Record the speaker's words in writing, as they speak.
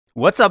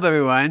What's up,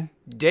 everyone?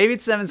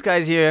 David Seven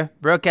Skies here,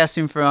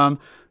 broadcasting from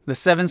the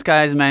Seven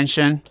Skies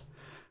Mansion.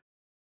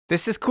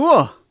 This is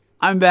cool.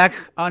 I'm back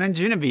on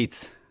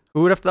Anjunabeats.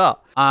 Who would have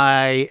thought?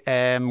 I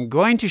am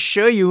going to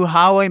show you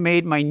how I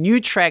made my new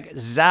track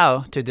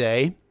ZAO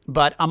today,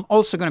 but I'm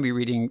also going to be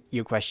reading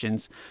your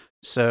questions.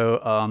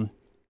 So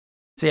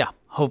yeah,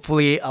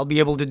 hopefully I'll be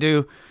able to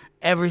do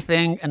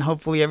everything and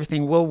hopefully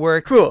everything will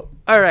work. Cool.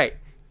 All right,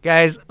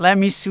 guys, let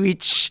me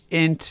switch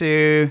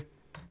into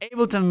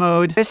Ableton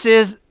mode. This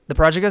is the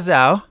project of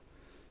ZAO.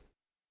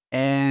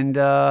 And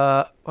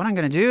what I'm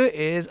going to do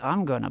is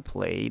I'm going to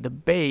play the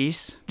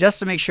bass just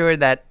to make sure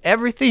that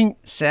everything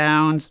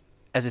sounds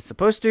as it's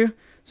supposed to.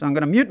 So I'm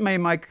going to mute my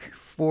mic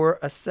for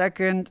a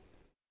second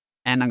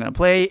and I'm going to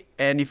play.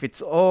 And if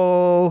it's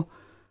all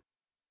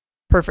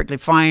perfectly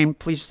fine,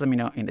 please just let me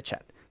know in the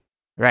chat.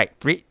 Right,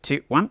 3,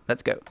 2, 1,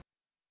 let's go.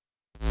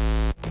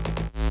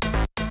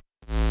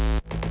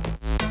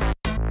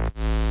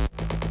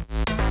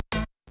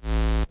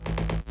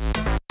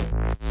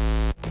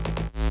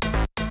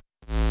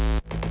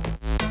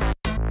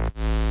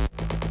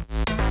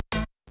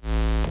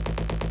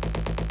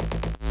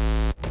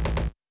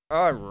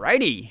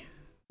 Alrighty,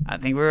 I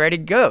think we're ready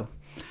to go.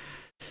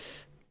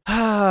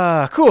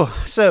 Cool.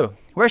 So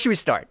where should we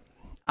start?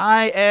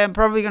 I am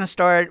probably going to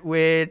start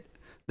with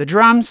the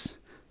drums.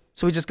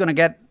 So we're just going to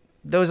get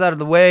those out of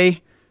the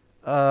way.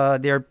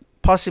 They're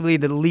possibly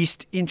the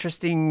least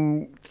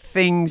interesting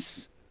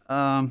things.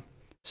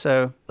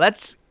 So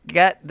let's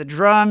get the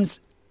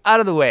drums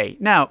out of the way.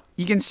 Now,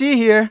 you can see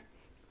here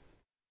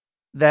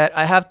that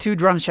I have 2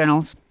 drum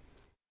channels.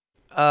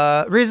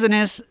 Reason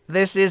is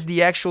this is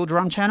the actual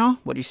drum channel,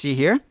 what you see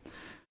here.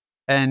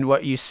 And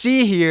what you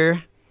see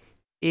here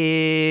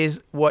is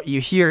what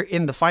you hear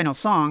in the final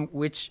song,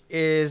 which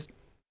is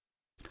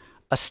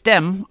a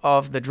stem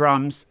of the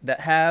drums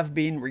that have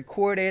been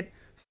recorded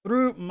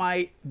through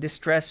my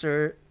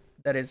distressor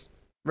that is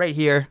right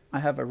here. I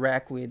have a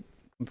rack with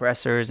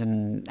compressors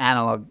and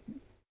analog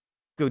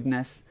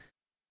goodness.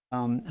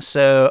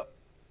 So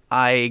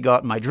I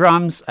got my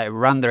drums, I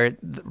run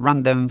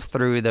them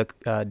through the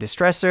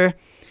distressor,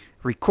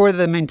 record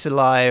them into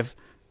live,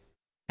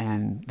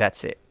 and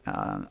that's it.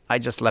 I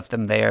just left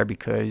them there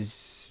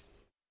because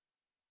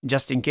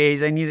just in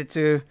case I needed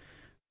to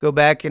go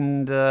back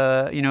and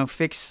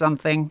fix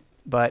something.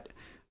 But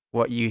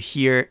what you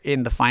hear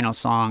in the final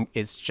song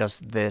is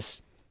just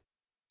this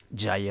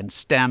giant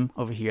stem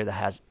over here that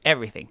has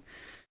everything.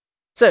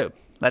 So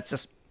let's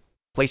just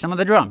play some of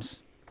the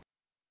drums.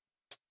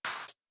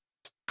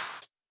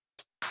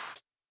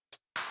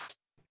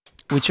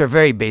 Which are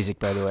very basic,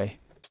 by the way.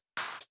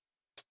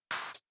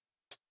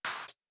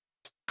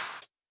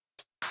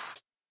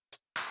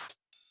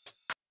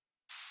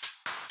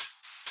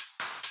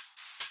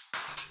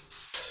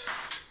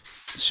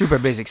 Super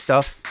basic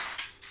stuff.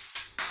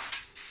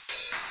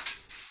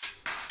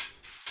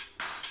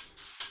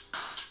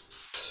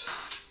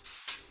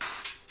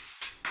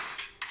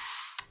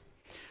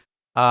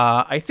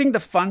 I think the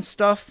fun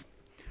stuff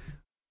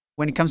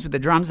when it comes with the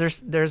drums,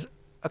 there's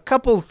a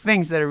couple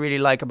things that I really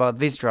like about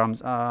these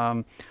drums.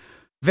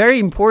 Very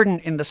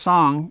important in the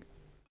song,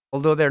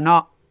 although they're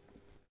not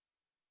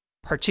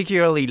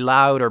particularly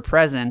loud or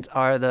present,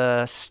 are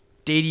the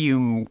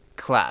stadium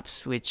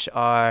claps, which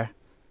are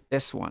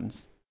this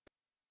ones.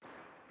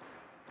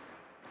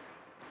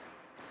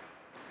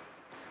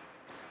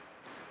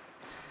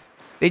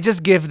 They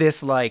just give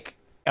this like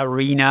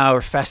arena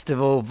or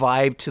festival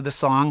vibe to the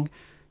song.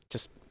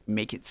 Just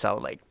make it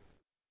sound like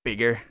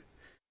bigger.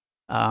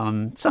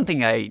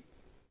 Something I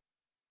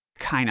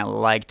kind of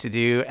like to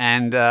do.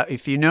 And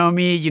if you know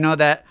me, you know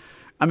that,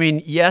 I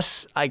mean,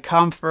 yes, I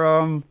come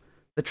from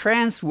the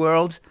trance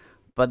world,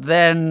 but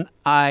then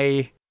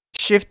I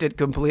shifted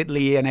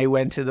completely and I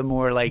went to the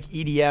more like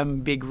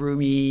EDM, big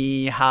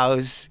roomy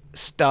house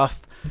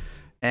stuff.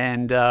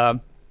 And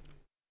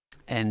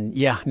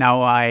yeah,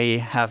 now I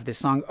have this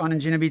song on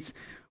Anjunabeats,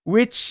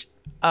 which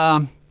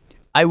I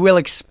will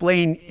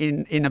explain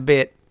in a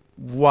bit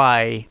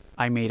why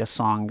I made a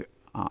song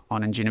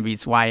on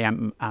Anjunabeats, why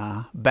I'm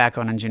back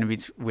on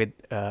Anjunabeats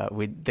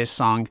with this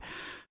song.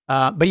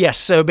 But yes,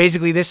 so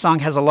basically this song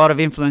has a lot of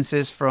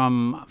influences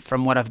from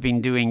what I've been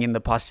doing in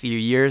the past few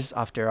years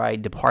after I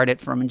departed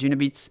from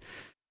Anjunabeats.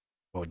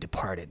 Oh,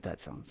 departed,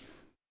 that sounds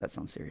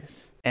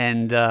serious.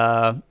 And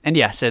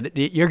yeah, so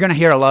you're gonna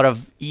hear a lot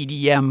of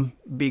EDM,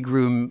 big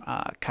room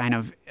kind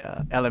of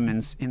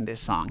elements in this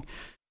song.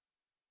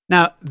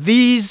 Now,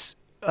 these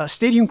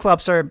stadium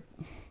claps are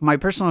my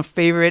personal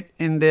favorite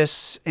in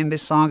this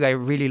song. I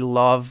really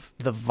love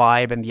the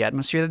vibe and the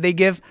atmosphere that they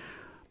give.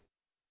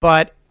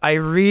 But I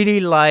really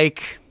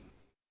like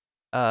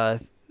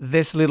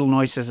this little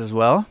noises as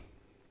well.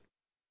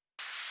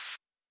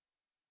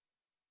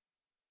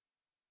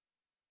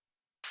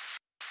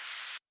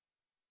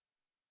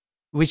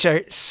 Which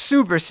are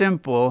super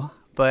simple,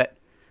 but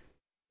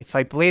if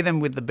I play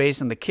them with the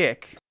bass and the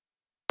kick,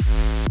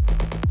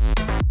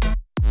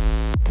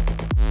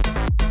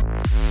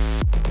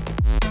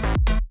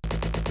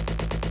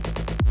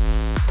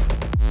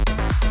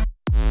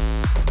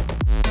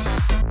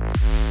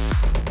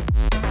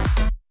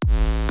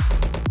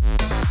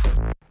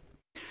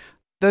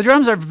 The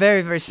drums are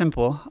very, very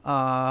simple,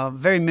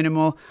 very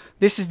minimal.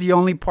 This is the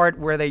only part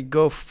where they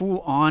go full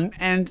on,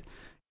 and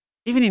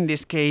even in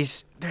this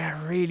case, there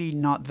are really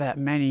not that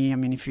many. I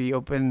mean, if you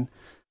open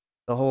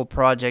the whole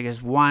project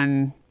as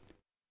 1,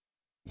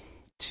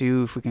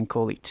 2, if we can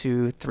call it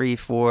 2, 3,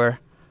 4,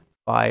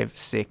 5,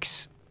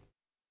 6,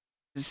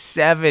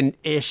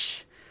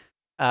 7-ish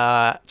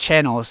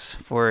channels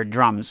for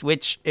drums,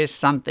 which is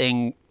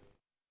something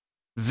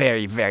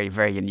very, very,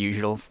 very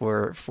unusual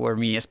for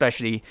me,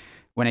 especially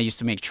when I used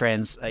to make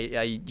trance.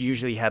 I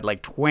usually had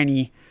like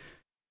 20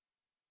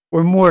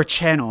 or more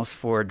channels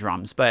for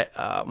drums. But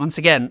once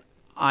again,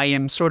 I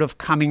am sort of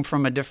coming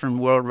from a different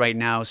world right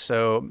now,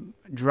 so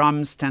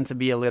drums tend to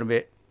be a little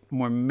bit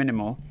more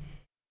minimal.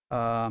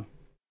 Let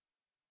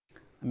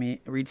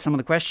me read some of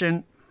the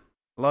question.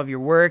 Love your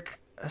work.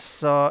 I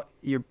saw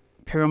your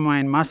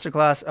Pyramid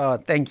Masterclass. Oh,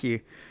 thank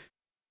you.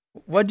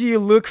 What do you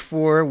look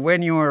for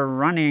when you're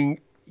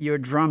running your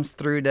drums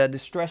through the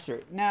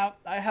distressor? Now,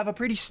 I have a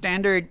pretty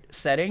standard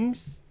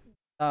settings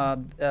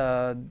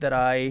that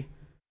I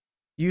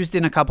used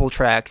in a couple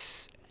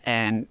tracks,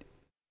 and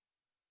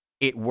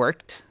it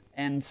worked.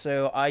 And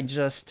so I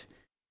just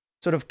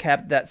sort of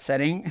kept that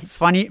setting.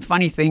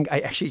 Funny thing,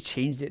 I actually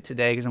changed it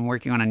today because I'm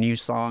working on a new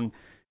song,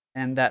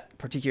 and that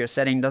particular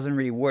setting doesn't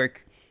really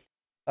work.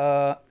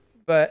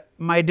 But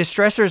my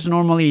distressor is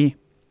normally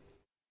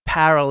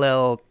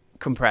parallel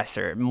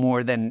compressor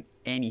more than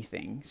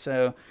anything,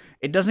 so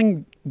it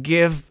doesn't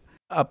give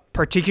a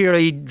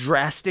particularly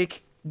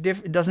drastic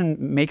it doesn't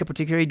make a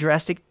particularly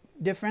drastic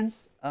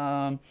difference.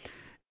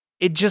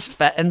 It just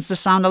fattens the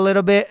sound a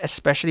little bit,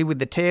 especially with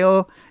the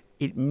tail.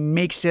 It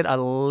makes it a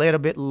little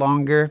bit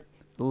longer,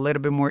 a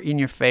little bit more in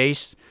your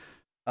face.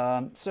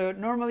 So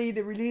normally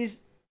the release,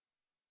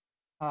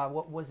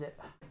 what was it?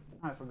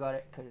 I forgot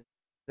it because it's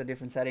a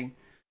different setting.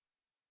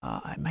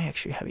 I might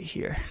actually have it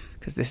here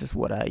because this is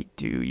what I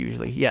do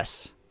usually.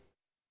 Yes.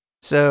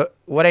 So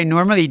what I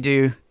normally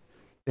do,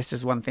 this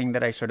is one thing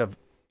that I sort of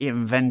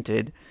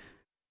invented,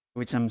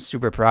 which I'm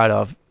super proud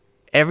of.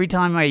 Every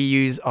time I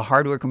use a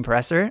hardware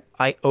compressor,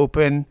 I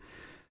open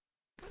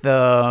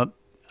the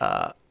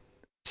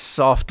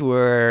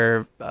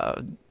software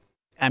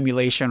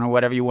emulation or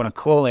whatever you want to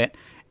call it,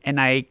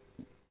 and I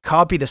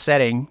copy the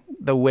setting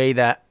the way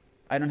that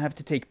I don't have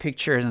to take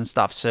pictures and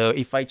stuff. So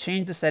if I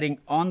change the setting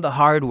on the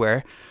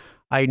hardware,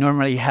 I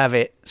normally have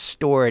it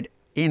stored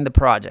in the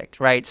project,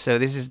 right? So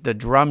this is the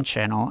drum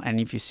channel, and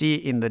if you see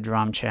in the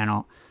drum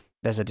channel,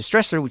 there's a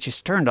distressor which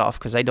is turned off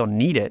because I don't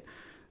need it.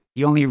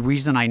 The only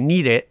reason I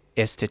need it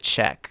is to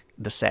check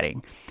the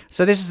setting.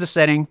 So this is the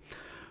setting.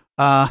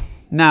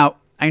 Now,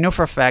 I know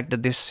for a fact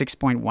that this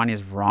 6.1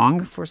 is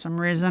wrong for some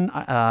reason.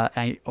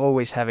 I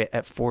always have it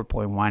at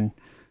 4.1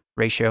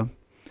 ratio.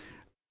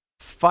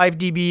 5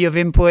 dB of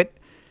input,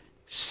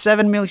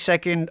 7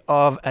 millisecond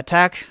of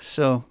attack,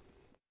 so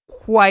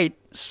quite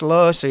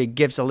slow, so it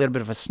gives a little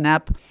bit of a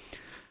snap.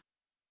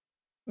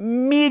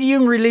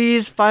 Medium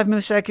release, 5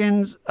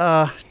 milliseconds.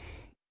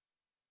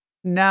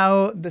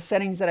 Now, the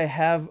settings that I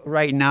have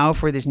right now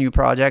for this new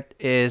project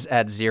is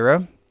at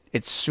 0.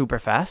 It's super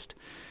fast.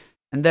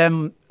 And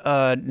then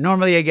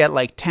normally I get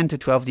like 10 to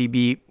 12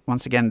 dB.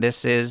 Once again,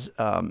 this is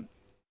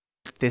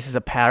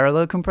a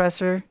parallel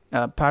compressor,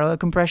 parallel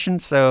compression.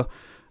 So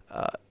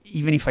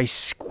even if I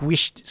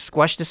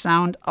squash the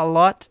sound a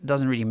lot, it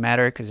doesn't really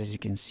matter because as you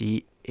can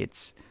see,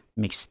 it's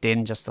mixed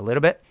in just a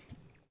little bit.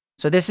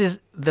 So this is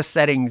the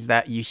settings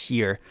that you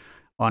hear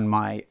on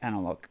my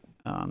analog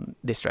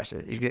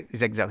distressor.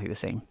 It's exactly the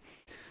same.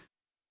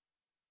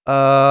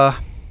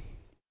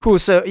 Cool.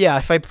 So yeah,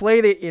 if I play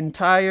the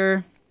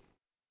entire...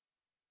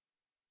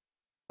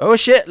 Oh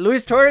shit,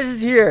 Luis Torres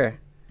is here.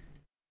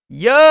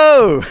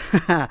 Yo!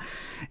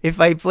 If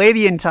I play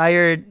the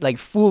entire like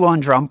full-on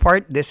drum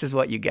part, this is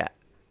what you get.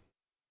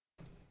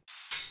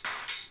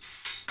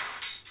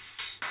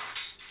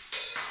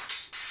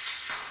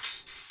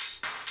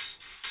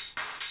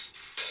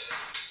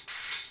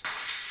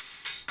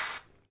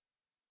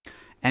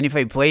 And if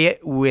I play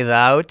it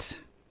without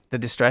the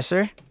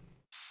distressor,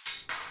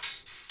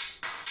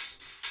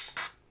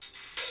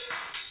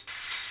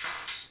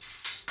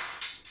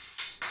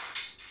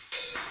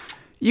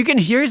 you can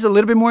hear it's a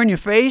little bit more in your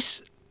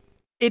face.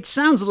 It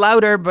sounds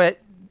louder, but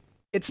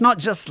it's not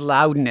just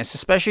loudness,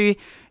 especially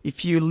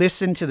if you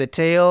listen to the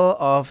tail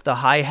of the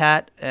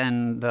hi-hat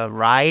and the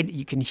ride,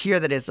 you can hear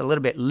that it's a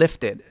little bit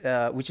lifted,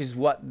 which is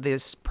what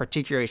this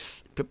particular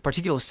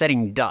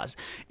setting does.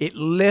 It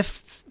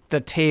lifts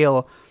the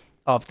tail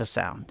of the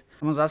sound.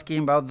 Someone's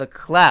asking about the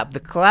clap. The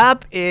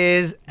clap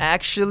is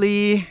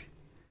actually,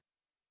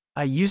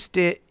 I used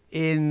it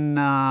in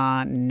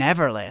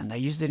Neverland. I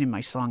used it in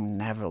my song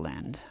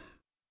Neverland.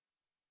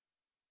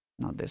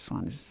 Not this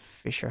one. This is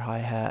Fisher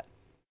hi-hat.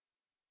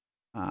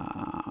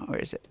 Where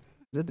is it?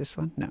 Is it this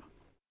one? No.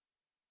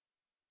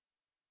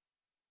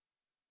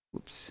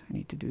 Oops, I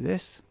need to do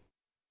this.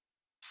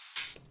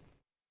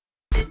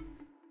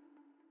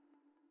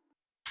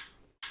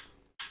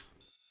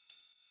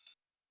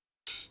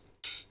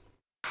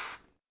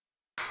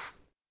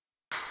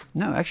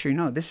 No, actually,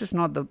 no. This is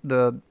not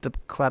the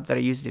clap that I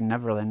used in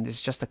Neverland.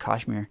 It's just a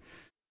Kashmir.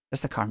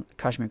 Just a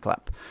Kashmir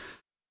clap.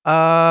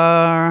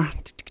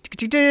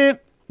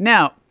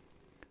 Now,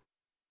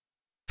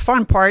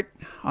 fun part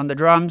on the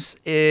drums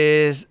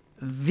is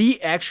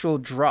the actual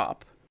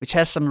drop, which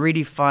has some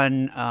really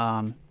fun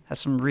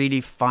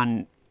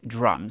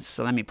drums.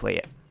 So let me play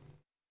it.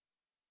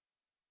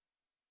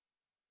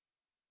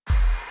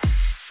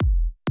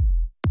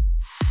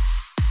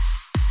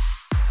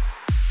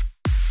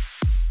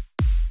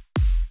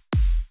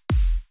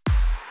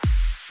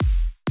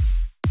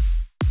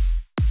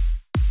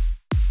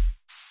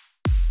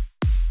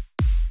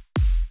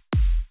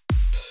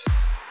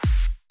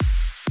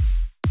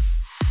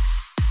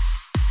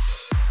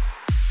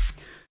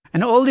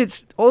 And all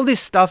this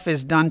stuff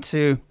is done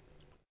to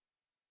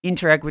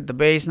interact with the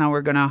bass. Now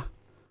we're gonna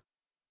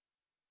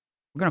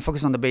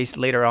focus on the bass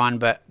later on,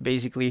 but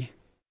basically,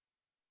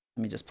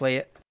 let me just play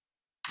it.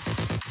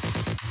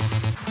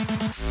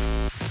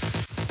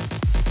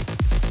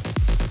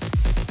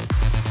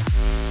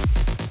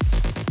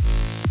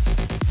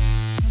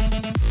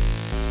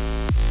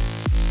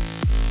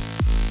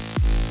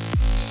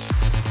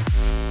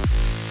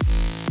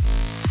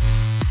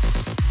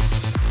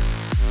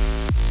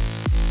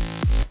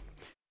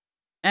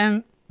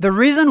 And the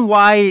reason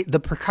why the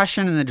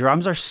percussion and the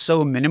drums are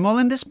so minimal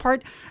in this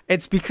part,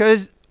 it's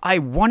because I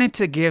wanted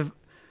to give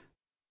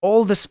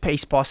all the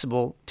space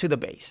possible to the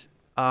bass.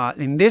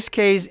 In this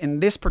case, in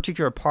this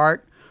particular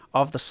part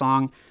of the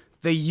song,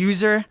 the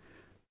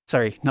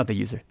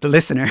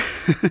listener,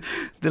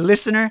 the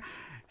listener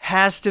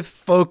has to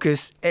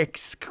focus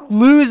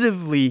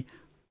exclusively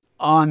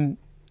on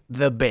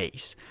the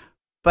bass.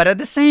 But at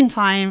the same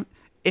time,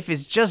 if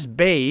it's just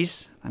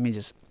bass, let me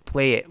just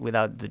play it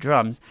without the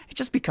drums, it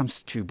just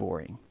becomes too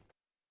boring.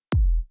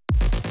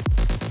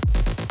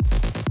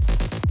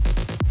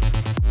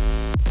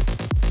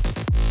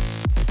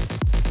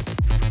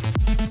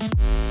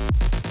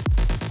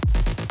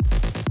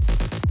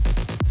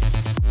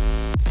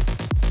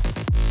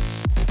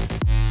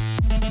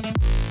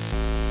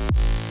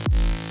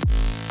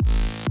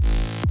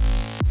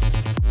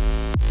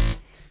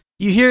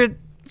 You hear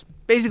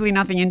basically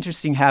nothing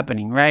interesting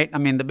happening, right? I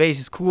mean, the bass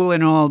is cool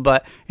and all,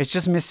 but it's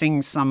just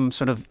missing some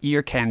sort of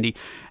ear candy.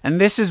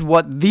 And this is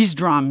what these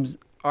drums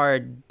are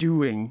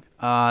doing.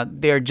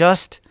 They're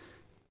just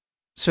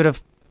sort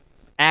of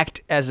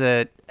act as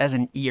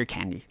an ear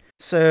candy.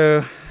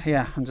 So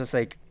yeah, I'm just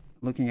like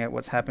looking at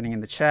what's happening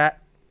in the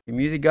chat. Your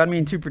music got me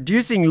into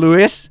producing,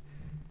 Lewis.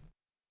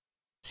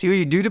 See what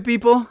you do to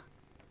people?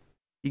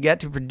 You get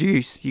to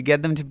produce. You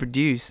get them to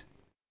produce.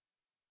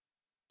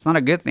 It's not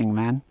a good thing,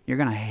 man. You're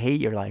gonna hate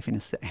your life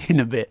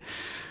in a bit.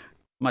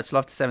 Much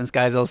love to Seven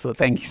Skies also.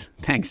 Thanks,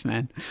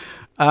 man.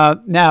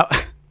 Now,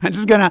 I'm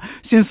just gonna,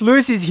 since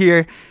Lewis is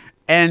here,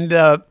 and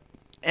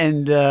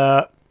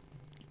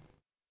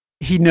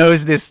he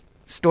knows this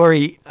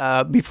story.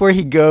 Before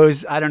he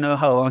goes, I don't know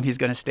how long he's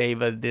gonna stay,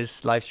 but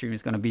this live stream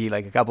is gonna be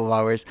like a couple of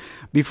hours.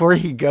 Before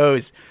he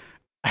goes,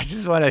 I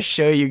just want to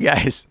show you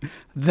guys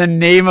the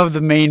name of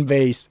the main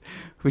bass,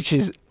 which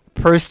is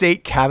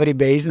prostate cavity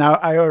bass. Now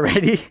I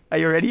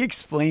already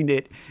explained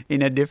it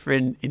in a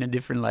different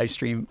live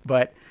stream,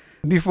 but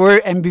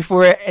before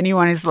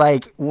anyone is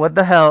like, what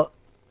the hell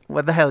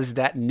is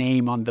that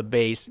name on the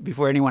bass,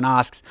 before anyone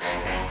asks,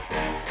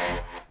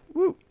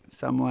 woo,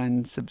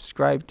 someone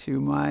subscribe to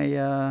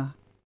my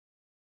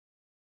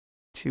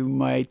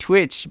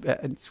Twitch.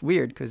 It's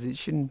weird because it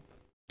shouldn't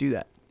do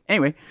that.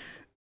 Anyway,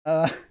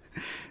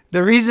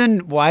 the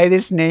reason why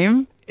this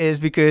name is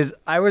because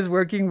I was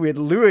working with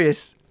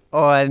Lewis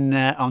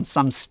on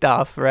some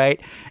stuff, right?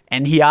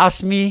 And he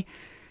asked me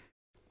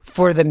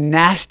for the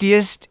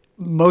nastiest,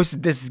 most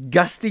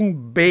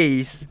disgusting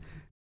bass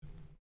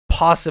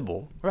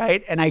possible,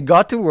 right? And I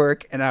got to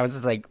work and I was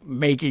just like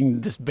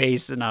making this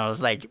bass, and I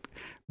was like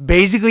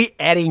basically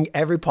adding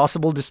every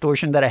possible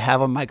distortion that I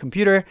have on my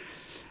computer.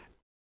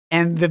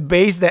 And the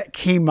bass that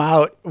came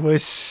out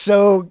was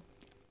so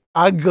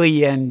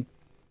ugly and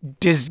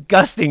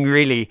disgusting,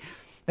 really,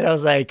 that I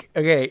was like,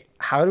 okay,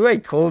 how do I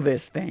call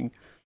this thing?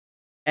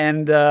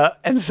 And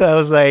so I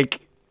was like,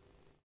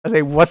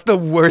 what's the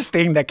worst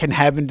thing that can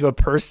happen to a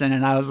person?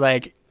 And I was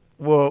like,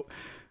 well,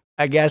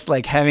 I guess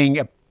like having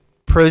a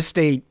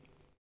prostate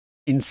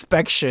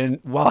inspection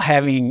while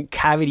having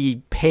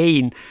cavity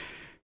pain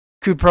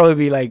could probably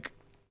be like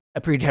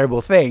a pretty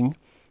terrible thing.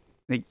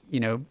 Like, you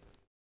know,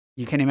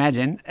 you can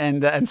imagine.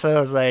 And so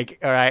I was like,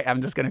 all right,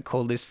 I'm just gonna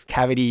call this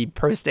cavity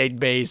prostate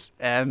bass.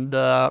 And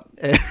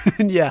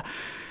and yeah,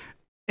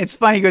 it's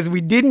funny because we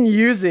didn't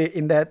use it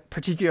in that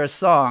particular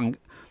song,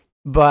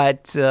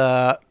 but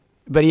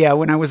yeah,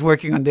 when I was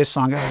working on this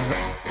song, I was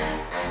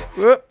like,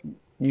 whoop,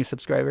 new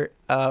subscriber.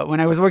 When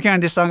I was working on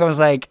this song, I was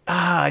like,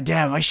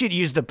 damn, I should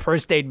use the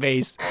prostate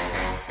bass.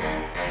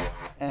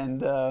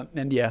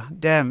 And yeah,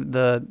 damn,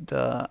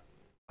 the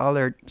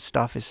other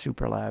stuff is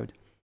super loud.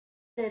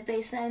 The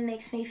bass line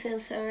makes me feel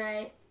so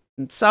right.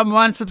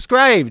 Someone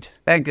subscribed.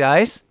 Thanks,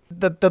 guys.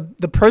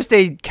 The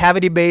prostate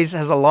cavity bass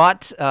has a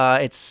lot.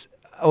 It's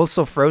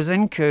also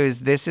frozen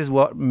because this is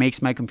what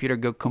makes my computer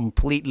go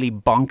completely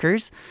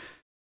bonkers.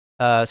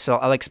 So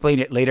I'll explain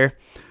it later.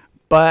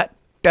 But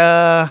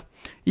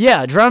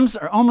yeah, drums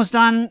are almost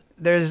done.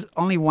 There's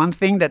only one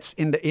thing that's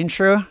in the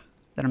intro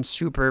that I'm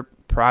super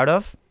proud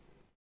of.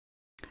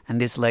 And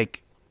this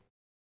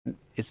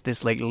it's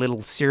this like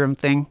little serum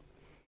thing,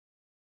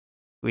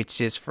 which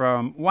is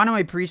from one of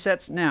my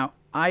presets. Now,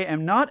 I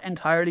am not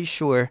entirely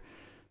sure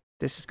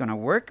this is gonna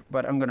work,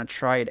 but I'm gonna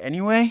try it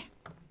anyway.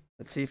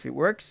 Let's see if it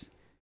works.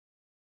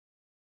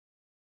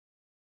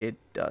 It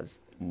does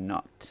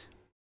not.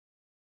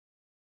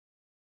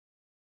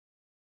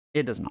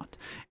 It does not.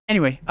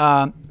 Anyway,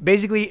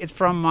 basically it's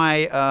from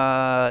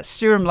my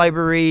serum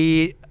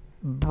library,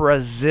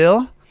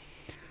 BRZL.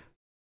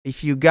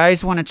 If you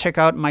guys want to check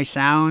out my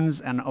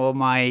sounds and all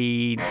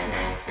my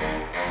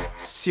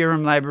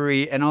serum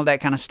library and all that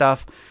kind of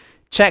stuff,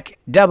 check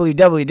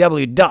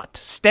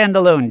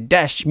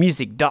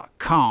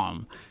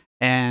www.standalone-music.com.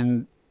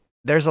 And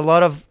there's a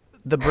lot of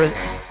the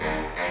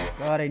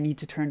God, I need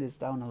to turn this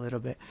down a little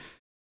bit.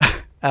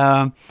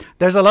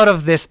 There's a lot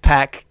of this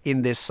pack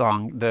in this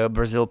song, the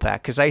Brazil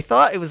pack, because I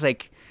thought it was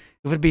like,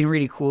 it would be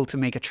really cool to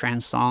make a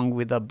trance song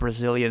with a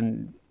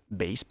Brazilian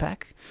bass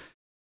pack.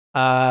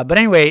 But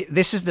anyway,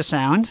 this is the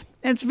sound.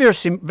 It's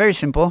very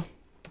simple.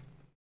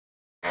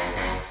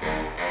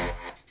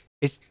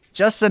 It's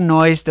just a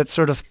noise that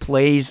sort of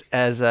plays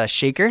as a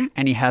shaker,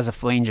 and he has a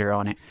flanger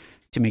on it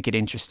to make it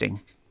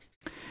interesting.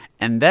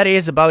 And that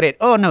is about it.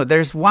 Oh no,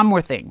 there's one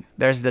more thing.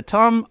 There's the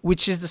tom,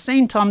 which is the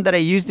same tom that I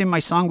used in my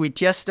song with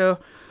Tiesto,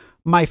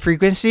 My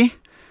Frequency.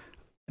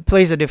 It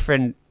plays a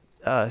different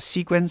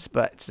sequence,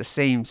 but it's the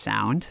same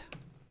sound.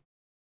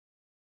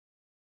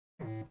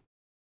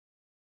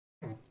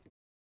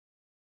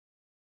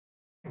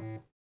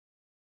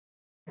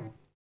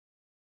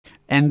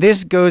 And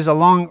this goes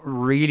along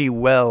really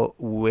well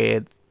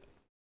with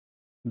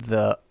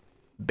the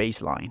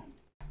bass line.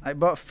 I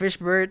bought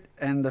Fishbird,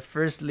 and the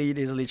first lead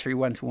is literally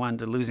 1-to-1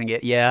 to losing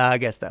it. Yeah, I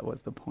guess that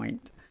was the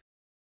point.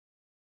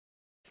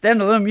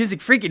 Standalone music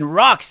freaking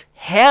rocks.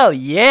 Hell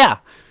yeah.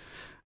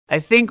 I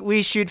think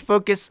we should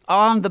focus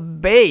on the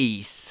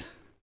bass.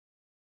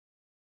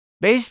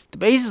 The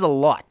bass is a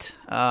lot,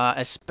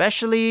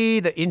 especially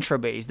the intro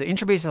bass. The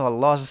intro bass has a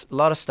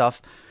lot of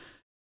stuff.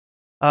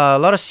 A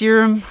lot of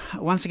serum.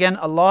 Once again,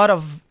 a lot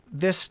of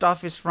this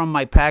stuff is from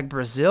my pack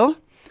BRZL.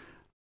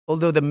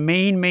 Although the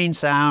main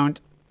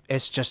sound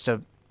is just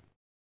the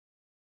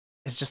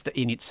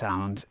init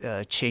sound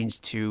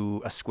changed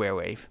to a square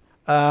wave.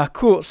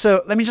 Cool.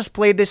 So let me just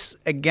play this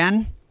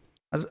again.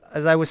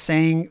 As I was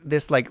saying,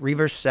 this like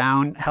reverse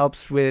sound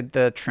helps with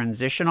the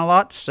transition a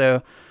lot.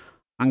 So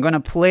I'm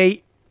gonna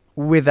play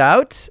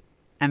without,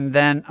 and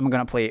then I'm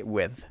gonna play it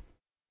with.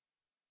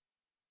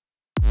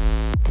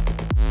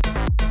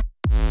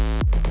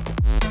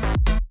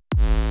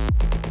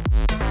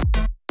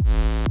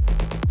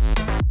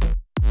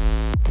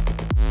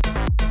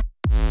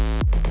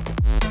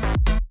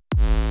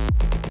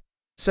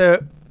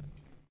 So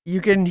you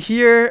can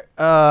hear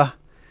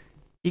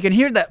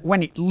that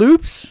when it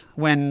loops,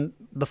 when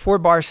the 4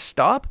 bars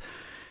stop,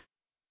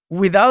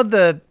 without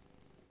the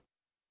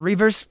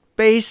reverse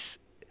bass,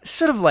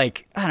 sort of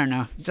like, I don't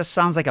know, it just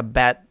sounds like a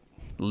bad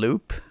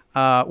loop.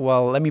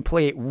 Well, let me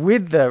play it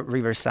with the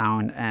reverse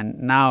sound, and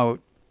now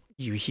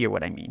you hear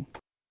what I mean.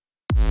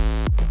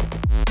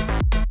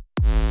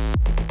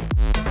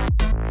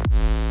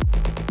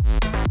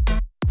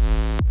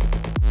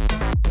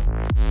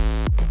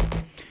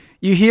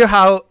 You hear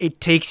how it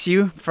takes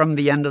you from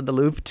the end of the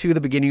loop to the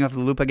beginning of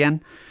the loop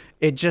again.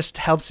 It just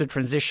helps the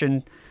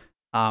transition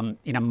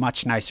in a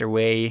much nicer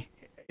way.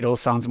 It all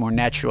sounds more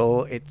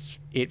natural.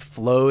 It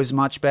flows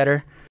much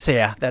better. So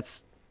yeah,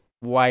 that's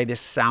why this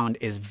sound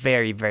is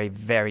very, very,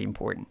 very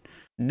important.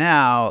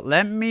 Now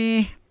let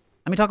me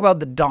talk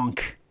about the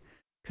donk,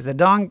 because the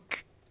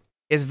donk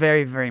is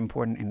very, very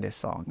important in this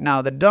song.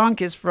 Now the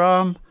donk is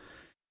from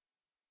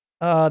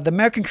the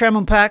American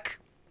Kremlin pack.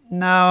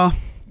 Now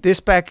this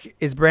pack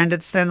is branded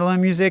Standalone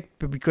Music,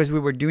 but because we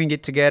were doing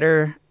it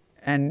together,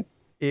 and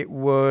it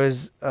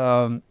was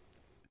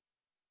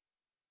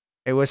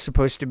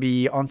supposed to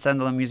be on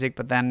Standalone Music,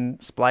 but then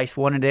Splice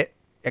wanted it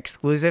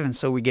exclusive, and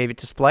so we gave it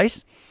to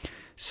Splice.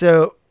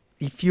 So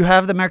if you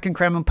have the American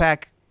Kremlin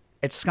pack,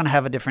 it's gonna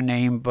have a different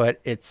name,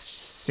 but it's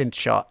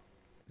Synthshot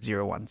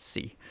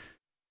 01C.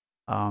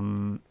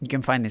 You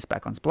can find this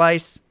back on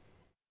Splice,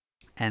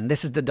 and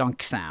this is the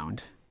donk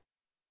sound.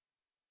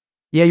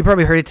 Yeah, you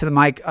probably heard it to the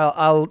mic.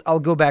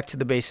 I'll go back to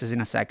the basses in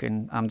a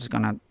second. I'm just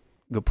gonna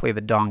go play the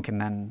donk, and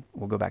then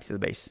we'll go back to the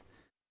bass.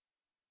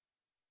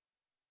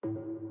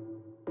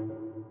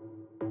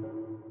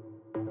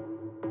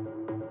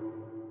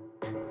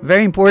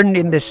 Very important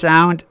in this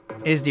sound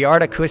is the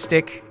art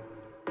acoustic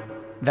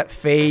that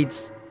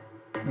fades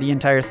the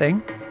entire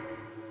thing.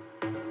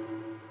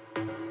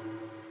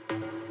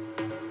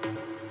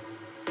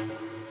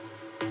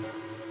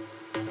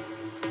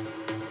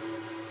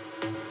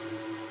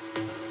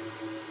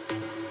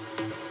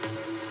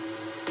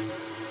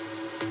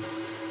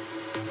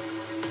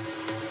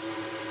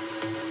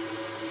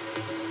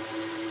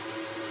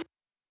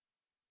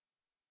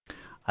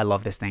 I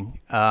love this thing.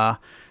 Now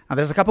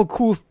there's a couple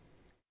cool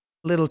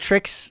little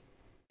tricks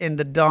in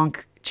the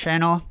donk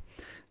channel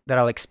that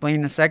I'll explain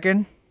in a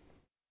second.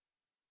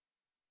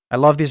 I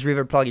love this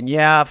reverb plugin.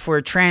 Yeah,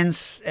 for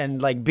trance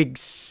and like big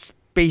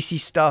spacey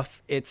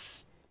stuff,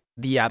 it's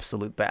the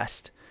absolute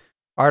best.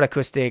 Art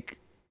Acoustic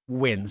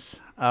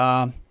wins.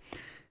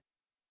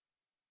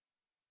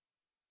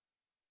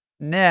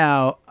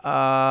 Now,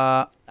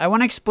 I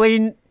want to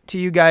explain to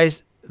you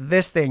guys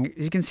this thing.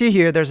 As you can see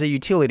here, there's a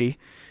utility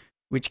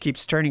which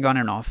keeps turning on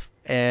and off,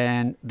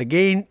 and the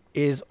gain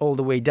is all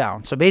the way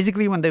down. So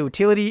basically, when the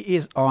utility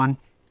is on,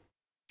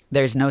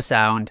 there's no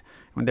sound.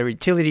 When the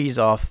utility is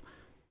off,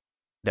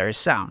 there is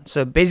sound.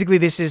 So basically,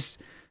 this is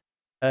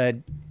a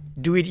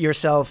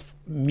do-it-yourself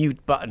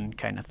mute button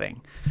kind of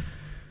thing.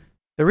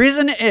 The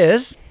reason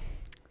is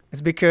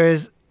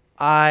because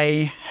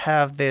I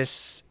have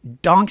this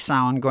donk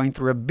sound going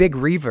through a big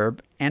reverb,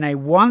 and I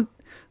want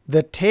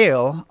the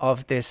tail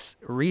of this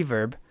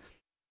reverb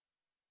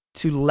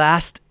to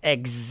last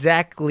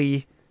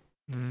exactly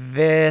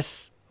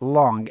this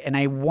long, and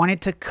I want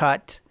it to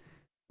cut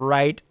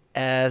right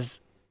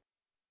as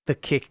the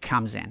kick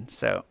comes in.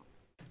 So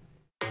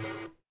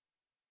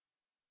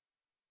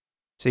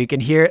you can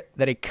hear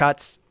that it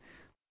cuts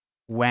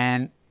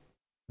when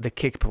the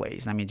kick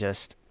plays. Let me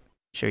just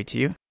show it to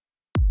you.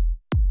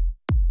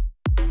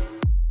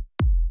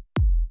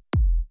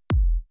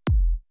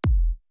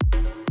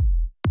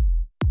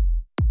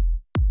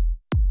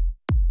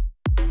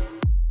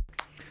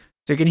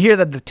 So you can hear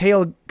that the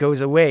tail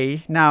goes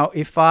away. Now,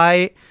 if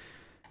I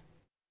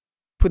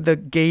put the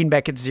gain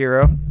back at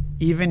 0,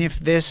 even if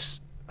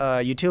this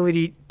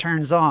utility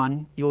turns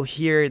on, you'll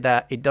hear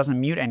that it doesn't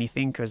mute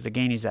anything because the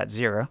gain is at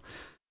 0.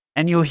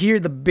 And you'll hear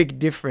the big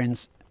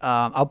difference.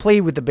 I'll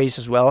play with the bass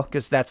as well,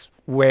 because that's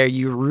where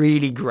you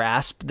really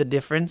grasp the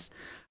difference.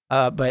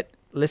 But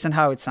listen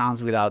how it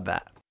sounds without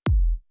that.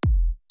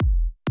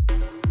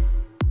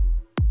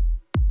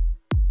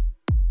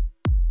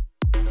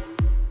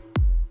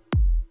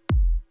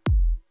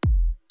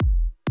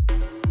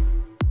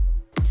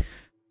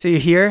 So you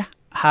hear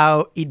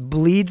how it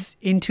bleeds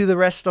into the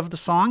rest of the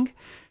song.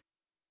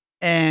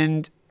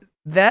 And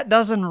that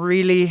doesn't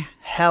really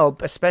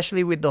help,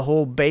 especially with the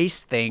whole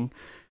bass thing,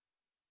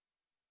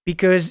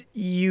 because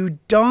you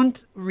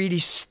don't really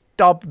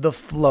stop the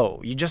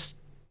flow. You just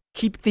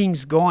keep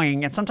things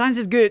going, and sometimes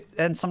it's good,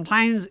 and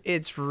sometimes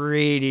it's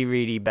really,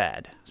 really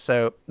bad.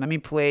 So let me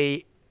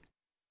play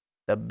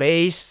the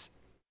bass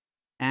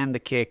and the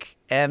kick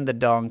and the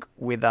donk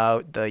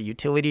without the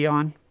utility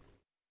on.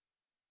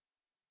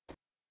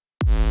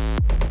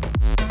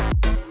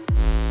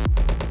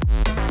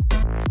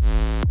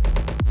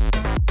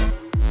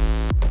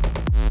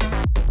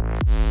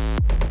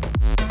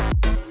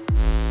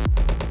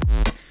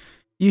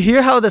 You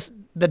hear how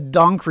the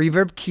donk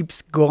reverb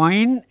keeps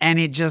going, and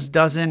it just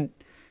doesn't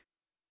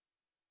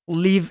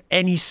leave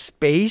any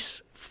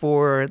space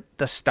for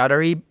the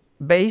stuttery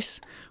bass.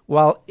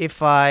 While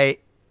if I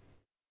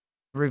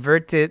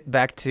revert it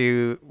back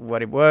to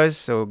what it was,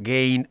 so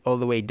gain all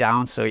the way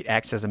down so it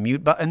acts as a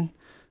mute button,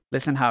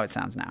 listen how it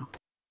sounds now.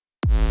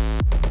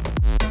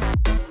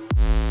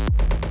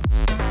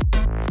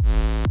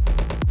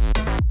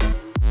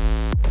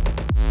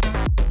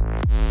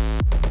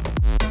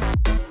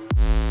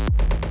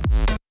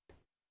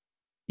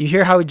 You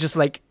hear how it just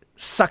like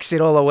sucks it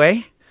all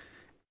away,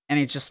 and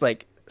it just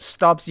like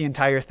stops the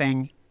entire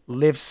thing,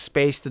 leaves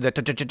space to the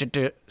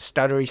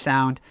stuttery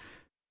sound,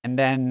 and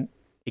then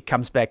it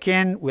comes back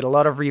in with a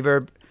lot of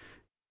reverb,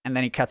 and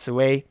then it cuts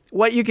away.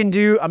 What you can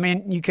do, I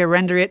mean, you can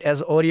render it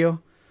as audio.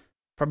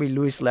 Probably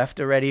Louis left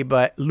already,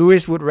 but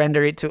Louis would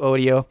render it to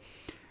audio,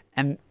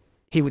 and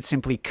he would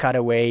simply cut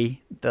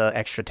away the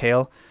extra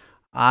tail.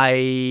 I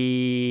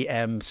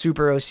am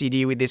super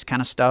OCD with this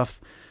kind of stuff,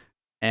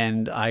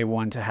 and I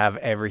want to have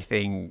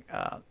everything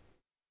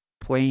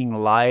playing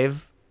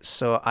live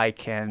so I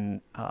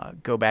can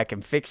go back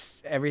and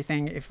fix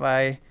everything if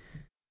I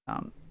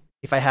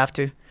have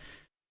to.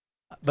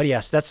 But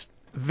yes, that's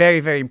very,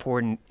 very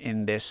important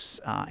in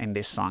this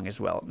song as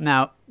well.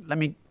 Now, let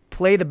me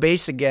play the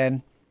bass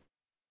again,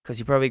 because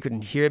you probably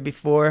couldn't hear it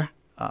before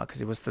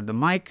because it was through the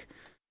mic.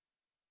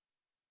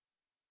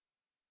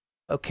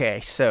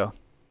 Okay, so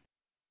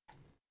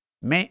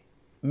main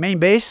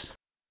bass.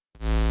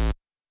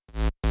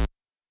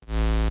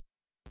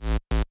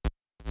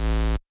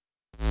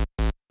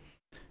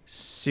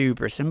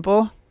 Super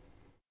simple.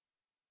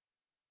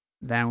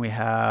 Then we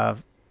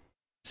have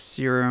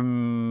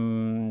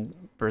Serum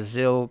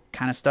BRZL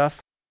kind of stuff.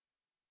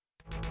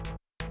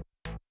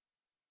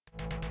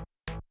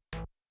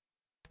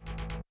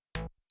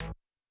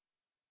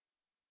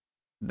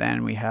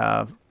 Then we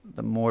have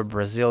the more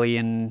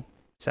Brazilian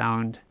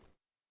sound.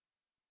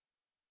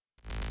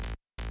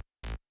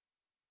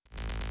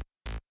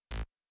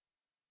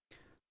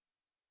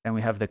 Then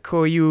we have the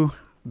Koyu,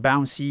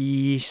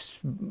 bouncy,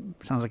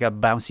 sounds like a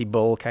bouncy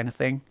bowl kind of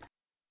thing.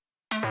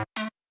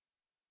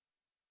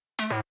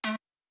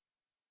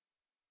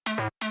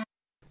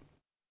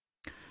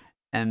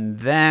 And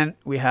then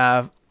we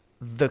have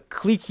the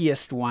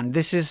clickiest one.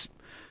 This is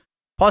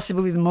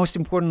possibly the most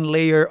important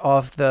layer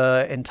of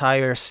the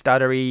entire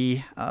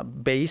stuttery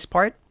bass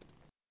part.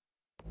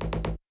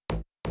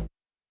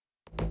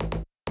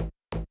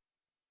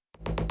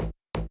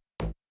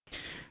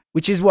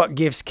 Which is what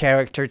gives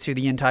character to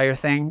the entire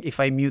thing.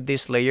 If I mute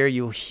this layer,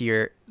 you'll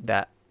hear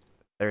that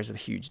there's a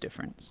huge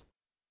difference.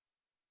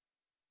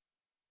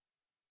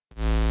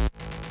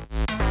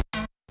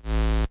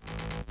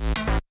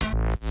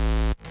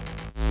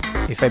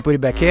 If I put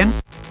it back in,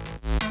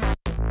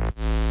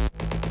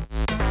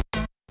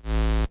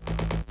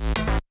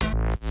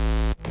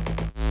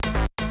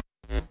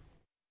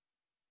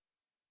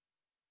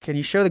 can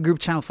you show the group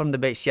channel from the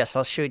bass? Yes,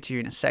 I'll show it to you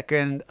in a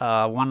second.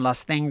 One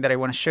last thing that I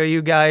want to show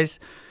you guys.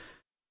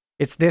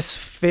 It's this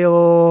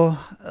fill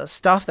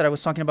stuff that I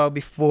was talking about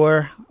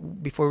before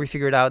we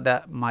figured out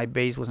that my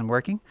bass wasn't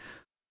working,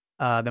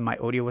 that my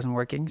audio wasn't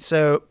working.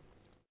 So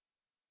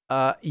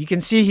you can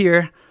see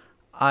here,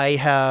 I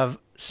have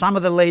some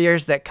of the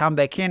layers that come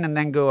back in and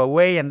then go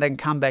away and then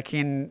come back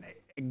in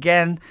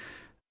again.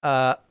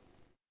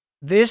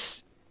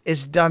 This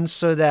is done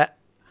so that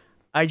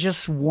I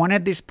just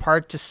wanted this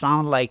part to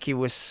sound like it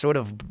was sort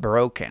of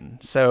broken.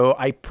 So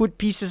I put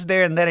pieces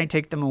there and then I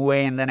take them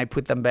away and then I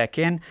put them back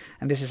in,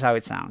 and this is how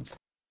it sounds.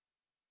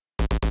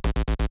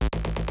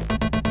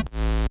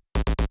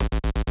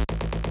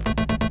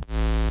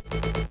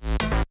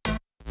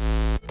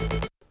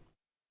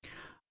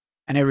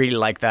 And I really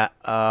like that.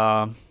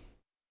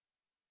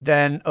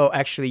 Then, oh,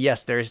 actually,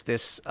 yes, there's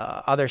this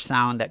other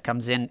sound that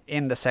comes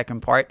in the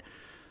second part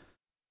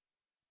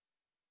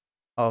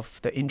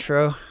of the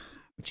intro,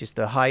 which is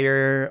the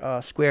higher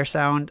square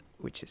sound,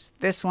 which is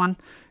this one.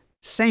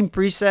 Same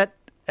preset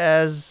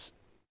as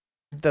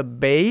the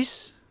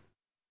bass.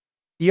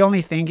 The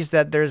only thing is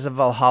that there's a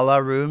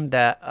Valhalla room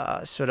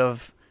that sort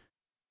of,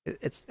 I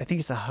think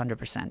it's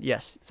 100%.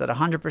 Yes, it's at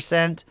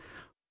 100%.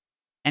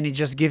 And it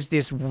just gives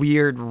this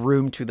weird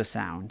room to the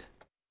sound.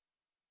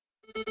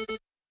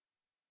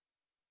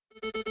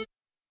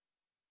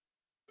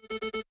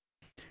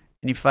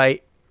 And if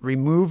I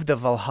remove the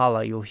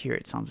Valhalla, you'll hear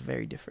it sounds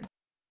very different.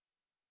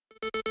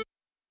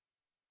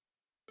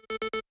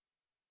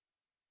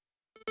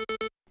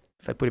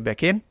 If I put it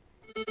back in,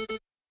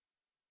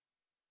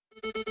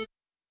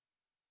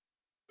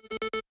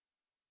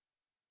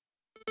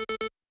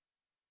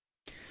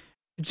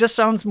 it just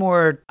sounds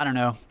more, I don't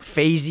know,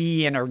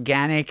 phasey and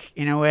organic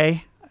in a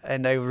way,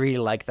 and I really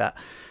like that.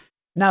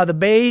 Now the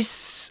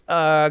bass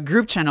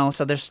group channel,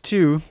 so there's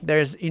two.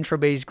 There's intro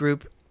bass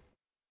group,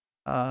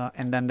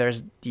 and then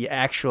there's the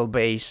actual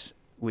bass,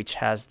 which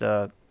has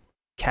the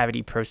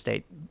cavity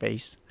prostate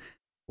bass.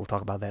 We'll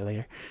talk about that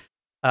later.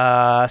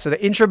 So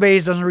the intro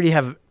bass doesn't really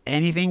have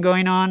anything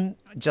going on,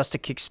 just a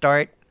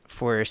kickstart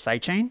for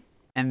sidechain.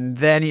 And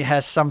then it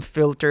has some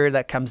filter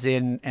that comes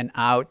in and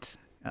out,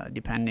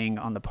 depending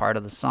on the part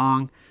of the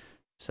song.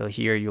 So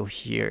here you'll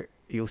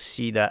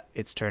see that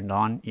it's turned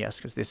on. Yes,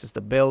 because this is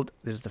the build.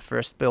 This is the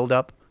first build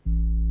up.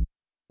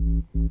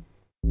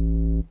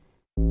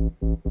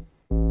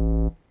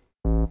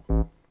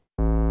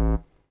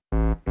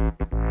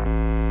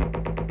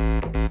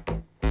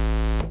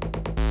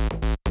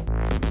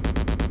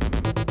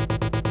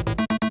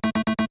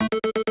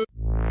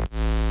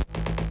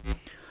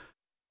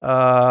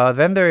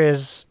 Then there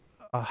is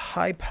a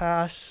high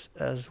pass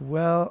as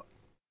well,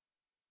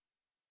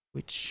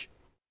 which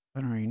I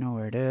don't really know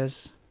where it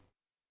is.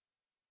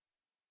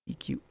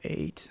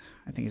 EQ8,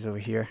 I think it's over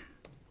here.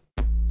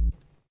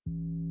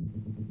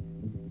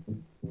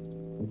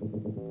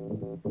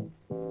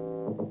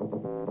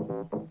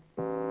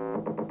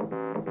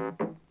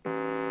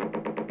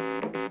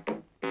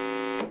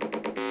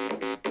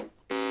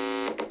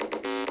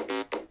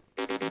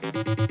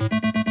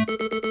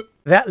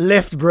 That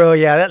lift, bro.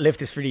 Yeah, that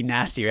lift is pretty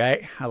nasty,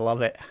 right? I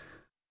love it.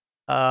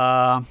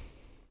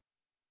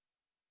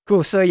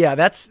 Cool. So yeah,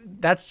 that's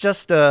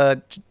just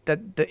the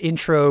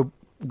intro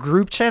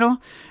group channel,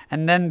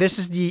 and then this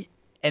is the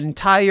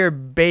entire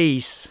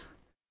bass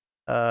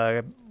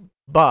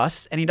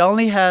bus, and it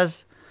only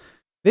has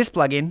this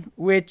plugin,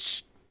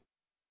 which,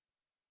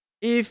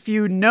 if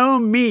you know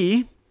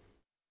me,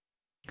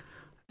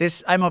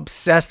 I'm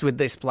obsessed with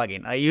this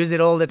plugin. I use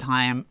it all the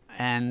time,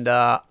 and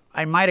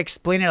I might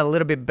explain it a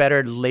little bit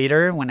better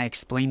later when I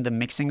explain the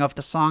mixing of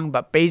the song.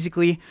 But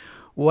basically,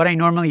 what I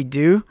normally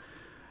do,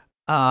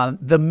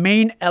 the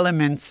main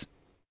elements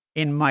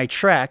in my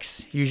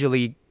tracks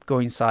usually go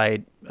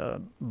inside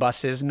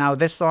buses. Now,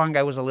 this song,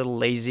 I was a little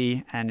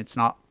lazy, and it's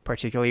not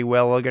particularly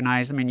well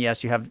organized. I mean,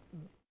 yes, you have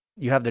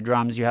the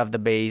drums, you have the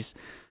bass,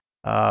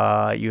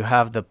 you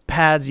have the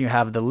pads, you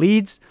have the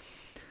leads.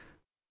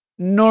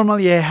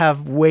 Normally, I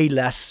have way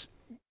less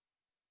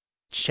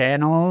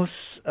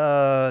channels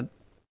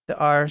that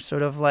are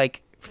sort of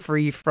like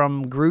free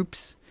from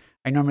groups.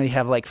 I normally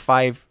have like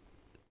 5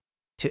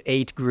 to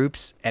 8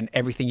 groups, and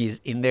everything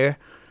is in there.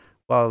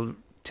 Well,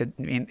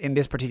 in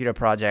this particular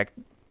project,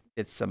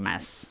 it's a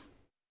mess.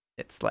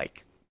 It's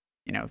like,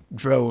 you know,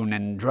 drone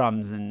and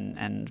drums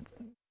and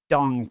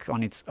donk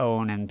on its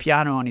own, and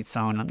piano on its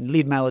own, and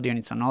lead melody on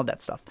its own, all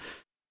that stuff.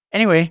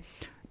 Anyway,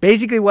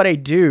 basically what I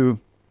do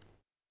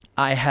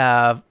I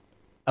have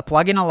a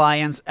plugin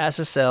alliance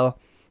SSL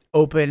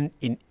open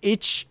in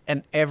each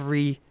and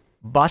every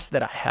bus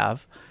that I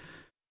have.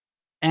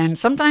 And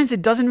sometimes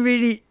it doesn't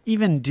really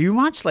even do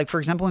much. Like, for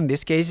example, in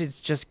this case,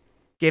 it just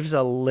gives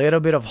a little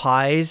bit of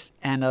highs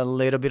and a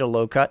little bit of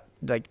low cut,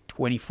 like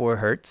 24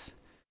 hertz.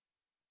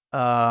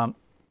 But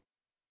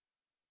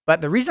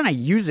the reason I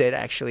use it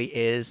actually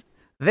is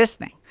this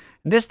thing.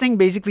 This thing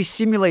basically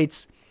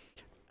simulates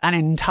an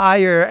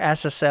entire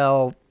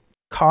SSL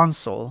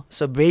console.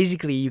 So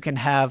basically you can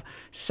have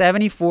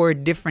 74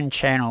 different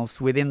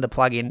channels within the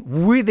plugin,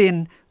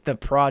 within the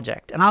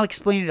project. And I'll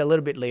explain it a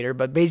little bit later,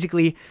 but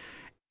basically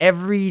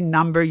every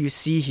number you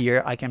see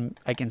here, I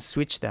can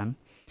switch them.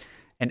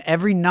 And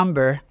every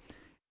number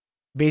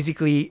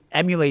basically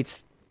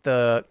emulates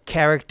the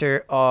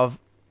character of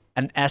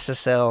an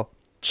SSL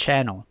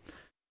channel.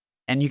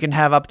 And you can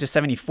have up to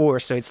 74.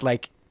 So it's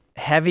like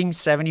having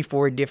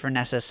 74 different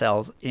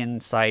SSLs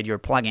inside your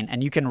plugin,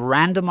 and you can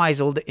randomize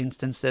all the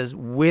instances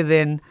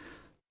within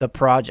the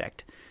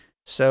project.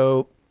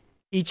 So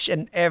each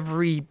and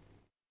every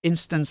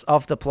instance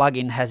of the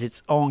plugin has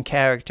its own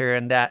character,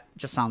 and that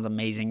just sounds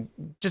amazing.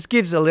 Just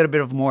gives a little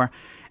bit of more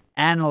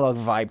analog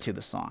vibe to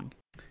the song.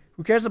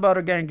 Who cares about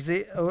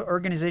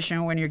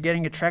organization when you're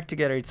getting a track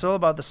together? It's all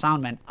about the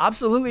sound, man.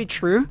 Absolutely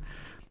true,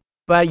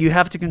 but you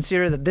have to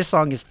consider that this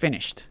song is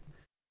finished.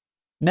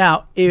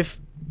 Now, if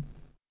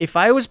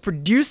I was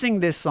producing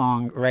this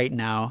song right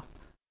now,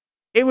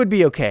 it would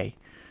be okay.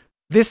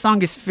 This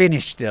song is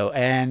finished though,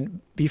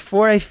 and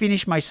before I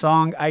finish my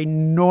song, I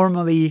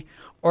normally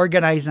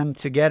organize them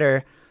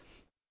together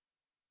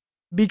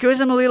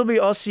because I'm a little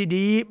bit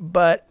OCD,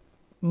 but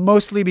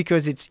mostly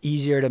because it's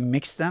easier to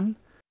mix them.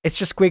 It's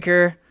just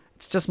quicker,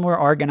 it's just more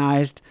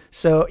organized.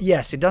 So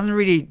yes, it doesn't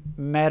really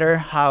matter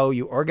how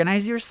you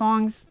organize your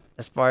songs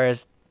as far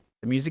as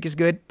the music is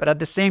good, but at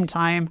the same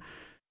time,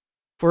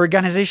 for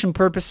organization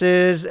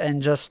purposes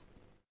and just,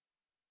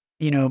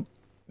 you know,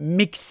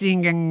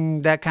 mixing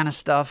and that kind of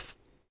stuff,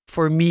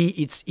 for me,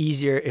 it's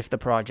easier if the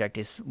project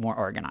is more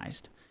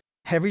organized.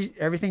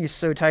 Everything is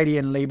so tidy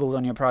and labeled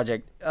on your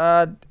project.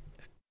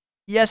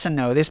 Yes and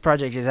no. This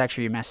project is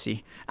actually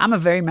messy. I'm a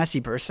very messy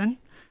person,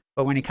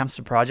 but when it comes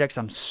to projects,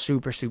 I'm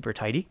super, super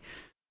tidy.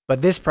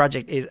 But this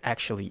project is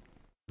actually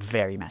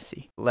very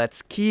messy.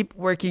 Let's keep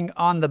working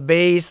on the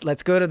bass.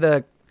 Let's go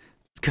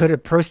to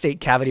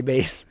prostate cavity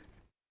bass.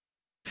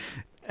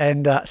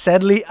 And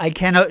sadly, I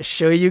cannot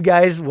show you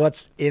guys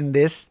what's in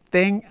this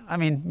thing. I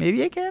mean,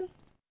 maybe I can.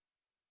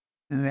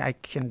 I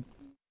can,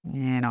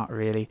 yeah, not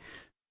really.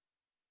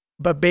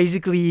 But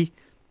basically,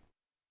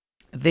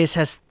 this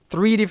has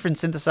 3 different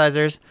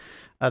synthesizers.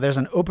 There's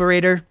an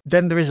operator,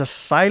 then there is a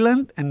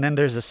silent, and then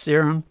there's a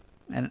serum.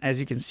 And as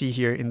you can see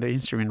here in the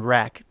instrument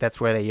rack, that's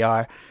where they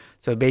are.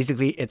 So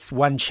basically, it's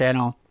one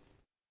channel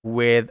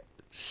with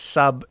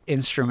sub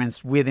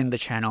instruments within the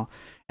channel.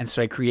 And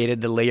so I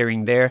created the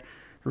layering there.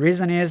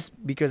 Reason is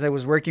because I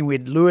was working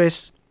with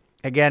Lewis,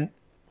 again,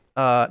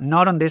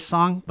 not on this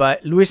song,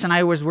 but Lewis and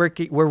I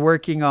were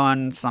working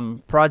on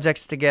some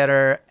projects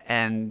together,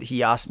 and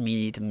he asked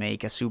me to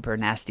make a super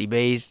nasty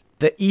bass.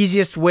 The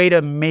easiest way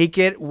to make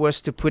it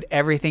was to put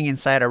everything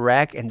inside a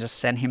rack and just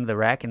send him the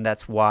rack, and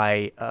that's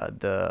why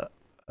the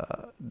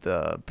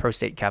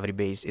prostate cavity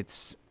bass,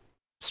 it's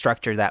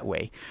structured that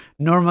way.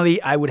 Normally,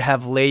 I would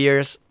have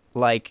layers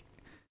like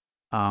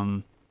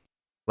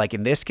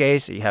in this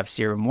case, you have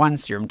serum 1,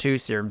 serum 2,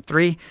 serum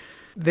 3.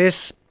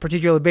 This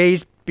particular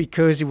bass,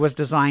 because it was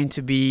designed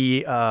to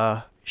be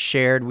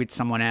shared with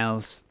someone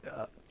else,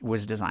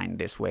 was designed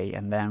this way.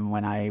 And then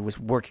when I was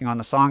working on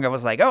the song, I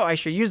was like, oh, I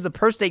should use the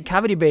prostate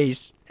cavity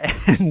bass.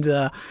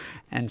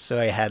 And so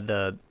I had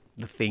the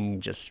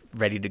thing just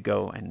ready to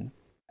go, and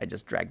I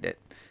just dragged it.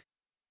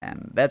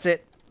 And that's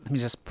it. Let me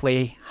just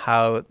play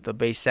how the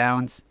bass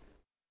sounds.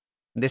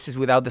 This is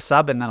without the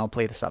sub, and then I'll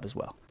play the sub as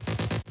well.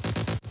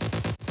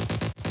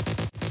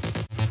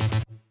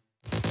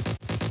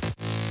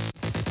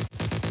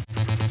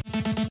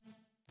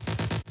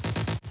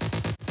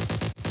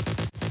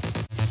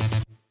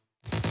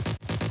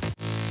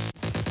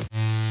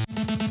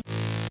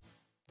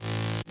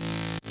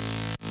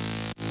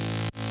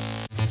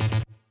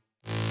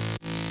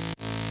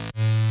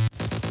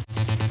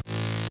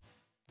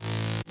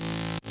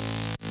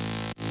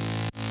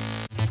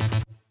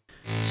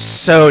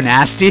 So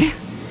nasty.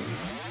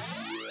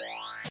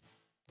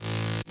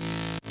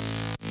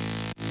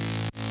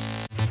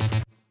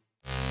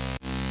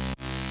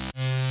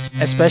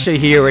 Especially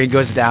here where it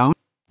goes down.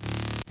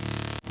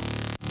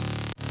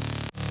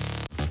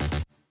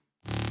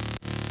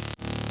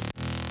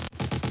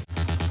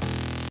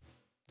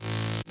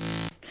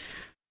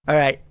 All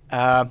right.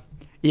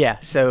 Yeah.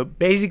 So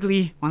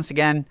basically, once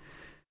again,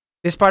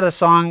 this part of the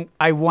song,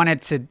 I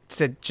wanted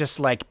to just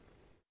like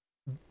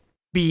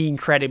be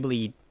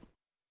incredibly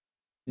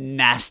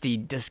nasty,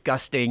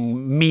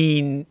 disgusting,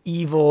 mean,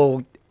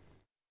 evil,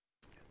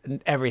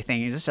 and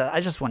everything. I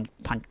just want to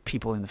punch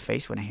people in the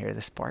face when I hear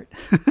this part,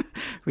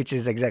 which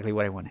is exactly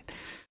what I wanted.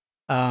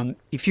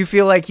 If you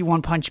feel like you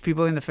want to punch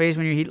people in the face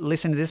when you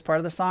listen to this part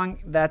of the song,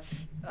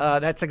 that's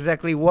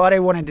exactly what I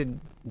wanted to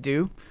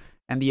do,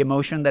 and the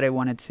emotion that I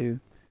wanted to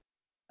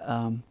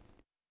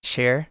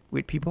share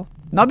with people.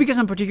 Not because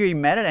I'm particularly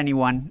mad at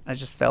anyone, I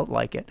just felt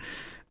like it.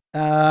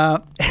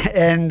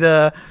 And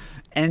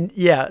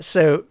yeah,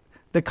 so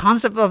the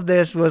concept of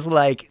this was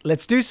like,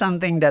 let's do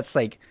something that's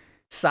like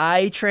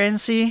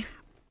psy-trancey,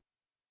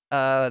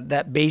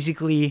 that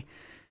basically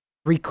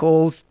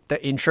recalls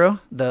the intro,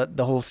 the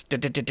whole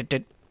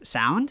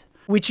sound,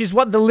 which is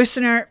what the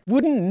listener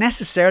wouldn't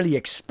necessarily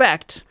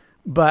expect,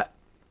 but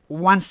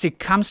once it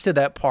comes to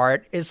that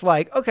part, it's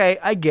like, okay,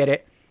 I get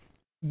it.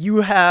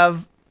 You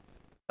have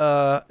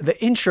the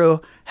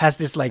intro has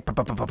this like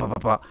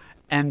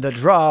and the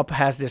drop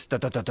has this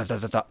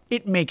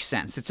It makes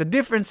sense. It's a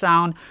different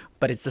sound,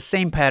 but it's the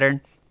same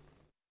pattern.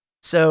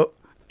 So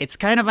it's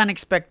kind of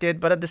unexpected,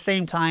 but at the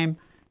same time,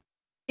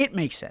 it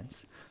makes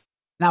sense.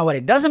 Now, what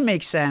it doesn't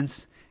make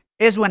sense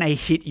is when I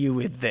hit you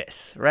with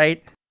this,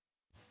 right?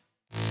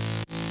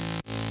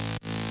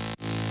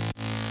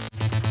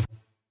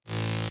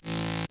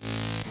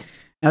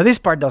 Now, this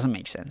part doesn't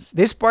make sense.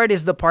 This part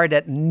is the part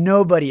that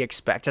nobody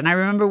expects. And I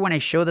remember when I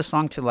showed the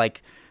song to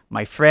like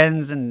my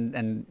friends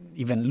and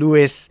even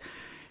Louis,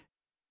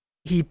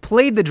 he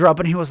played the drop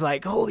and he was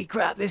like, holy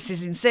crap, this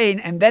is insane.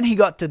 And then he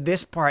got to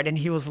this part and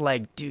he was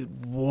like,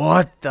 dude,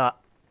 what the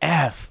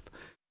F?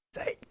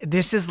 Like,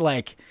 this is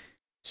like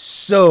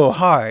so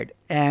hard.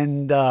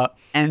 And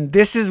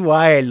this is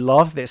why I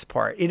love this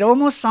part. It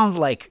almost sounds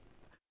like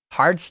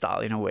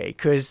hardstyle in a way,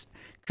 because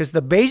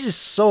the bass is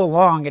so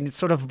long and it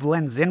sort of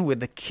blends in with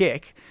the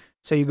kick.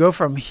 So you go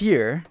from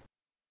here.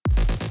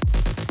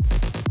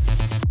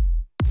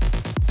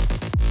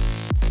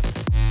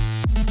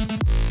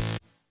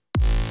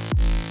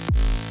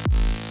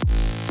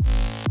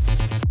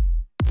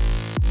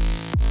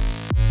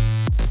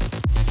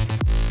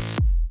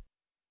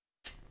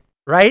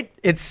 Right?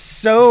 It's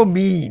so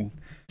mean.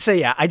 So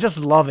yeah, I just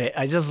love it.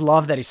 I just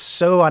love that it's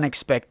so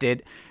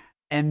unexpected.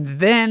 And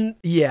then,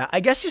 yeah, I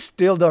guess you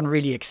still don't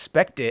really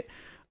expect it.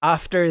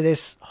 After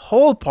this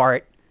whole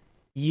part,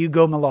 you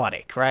go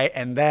melodic, right?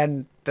 And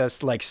then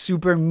this like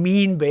super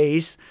mean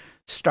bass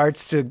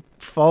starts to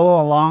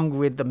follow along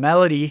with the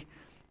melody.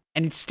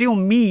 And it's still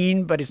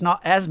mean, but it's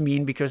not as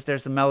mean because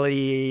there's the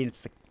melody.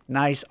 It's the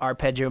nice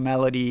arpeggio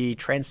melody,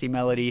 trancey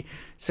melody.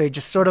 So it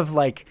just sort of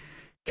like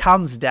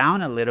calms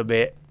down a little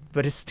bit,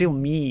 but it's still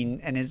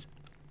mean. And it's,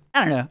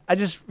 I don't know, I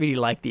just really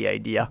like the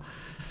idea.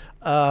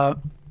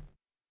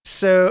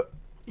 So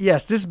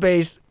yes, this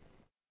bass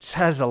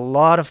has a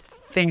lot of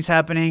things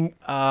happening.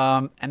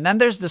 And then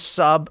there's the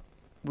sub,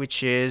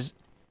 which is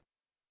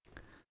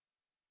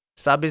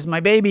my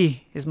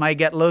baby, is my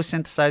GETLOW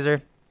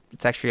synthesizer.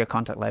 It's actually a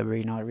Kontakt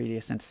library, not really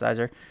a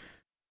synthesizer.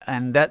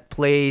 And that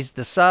plays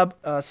the sub.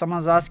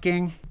 Someone's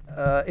asking,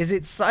 is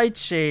it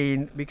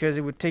sidechain? Because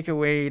it would take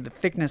away the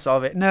thickness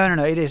of it. No,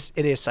 it is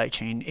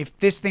sidechain. If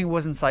this thing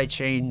wasn't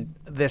sidechain,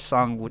 this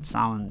song would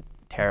sound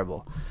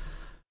terrible.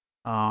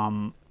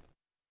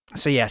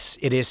 So yes,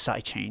 it is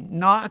sidechain.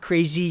 Not a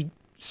crazy,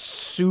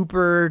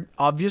 super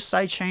obvious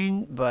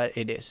sidechain, but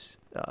it is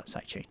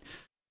sidechain.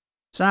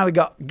 So now we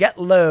got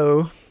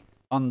GETLOW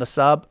on the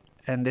sub,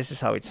 and this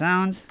is how it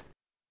sounds.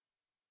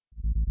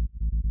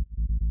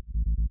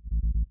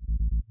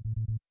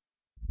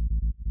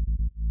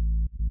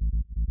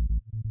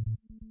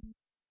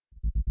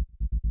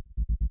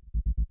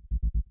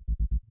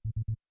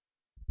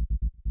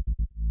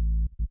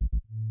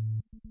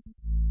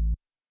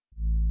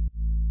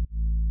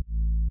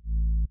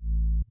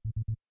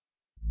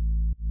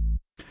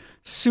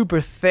 Super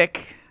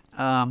thick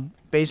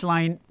bass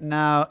line.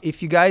 Now,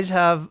 if you guys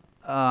have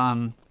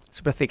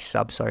super thick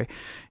sub, sorry.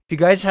 If you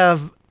guys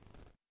have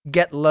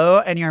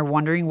GETLOW and you're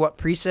wondering what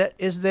preset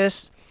is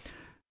this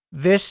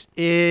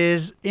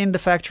is in the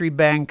factory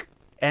bank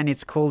and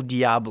it's called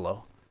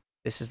Diablo.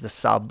 This is the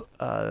sub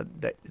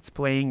that it's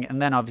playing,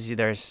 and then obviously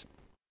there's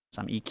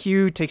some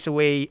EQ, takes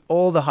away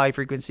all the high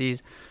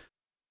frequencies,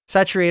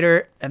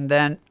 saturator, and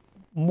then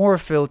more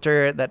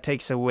filter that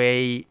takes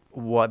away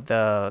what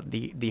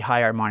the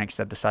high harmonics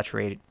that the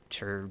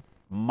saturator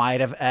might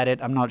have added.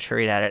 I'm not sure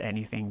it added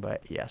anything,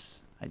 but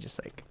yes, I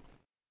just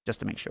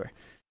to make sure.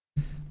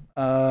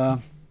 So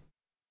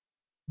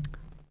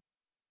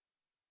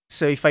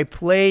if I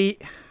play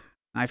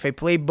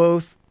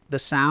both the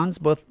sounds,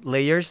 both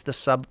layers, the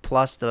sub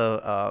plus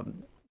the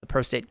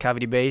prostate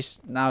cavity bass.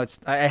 Now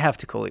I have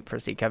to call it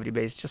prostate cavity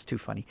bass. It's just too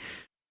funny.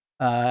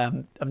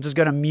 I'm just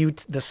gonna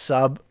mute the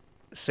sub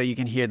so you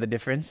can hear the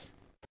difference.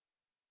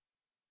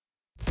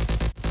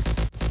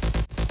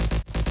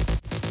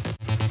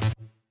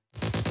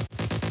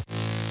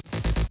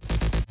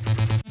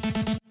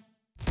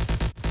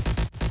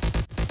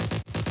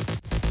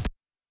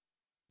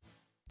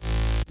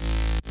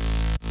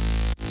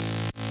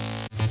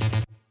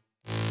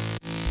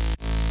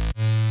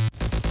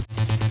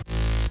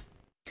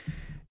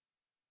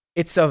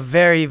 It's a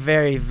very,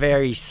 very,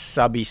 very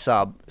subby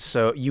sub,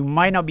 so you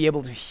might not be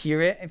able to hear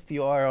it if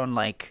you are on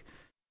like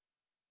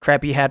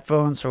crappy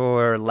headphones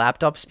or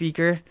laptop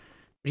speaker.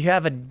 If you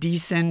have a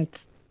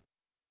decent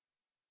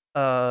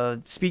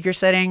speaker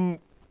setup,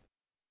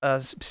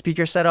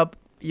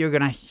 you're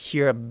gonna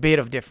hear a bit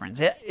of difference.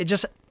 It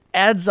just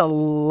adds a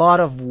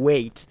lot of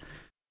weight,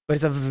 but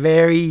it's a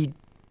very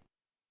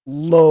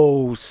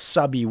low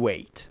subby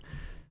weight.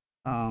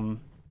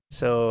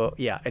 So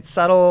yeah, it's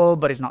subtle,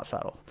 but it's not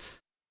subtle.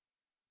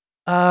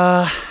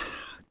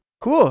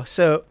 Cool.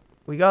 So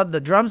we got the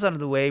drums out of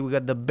the way, we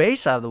got the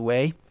bass out of the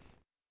way.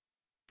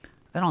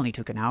 That only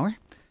took an hour.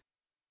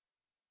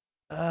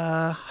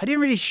 I didn't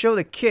really show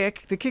the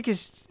kick. The kick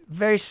is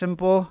very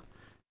simple.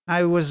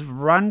 I was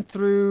run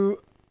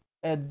through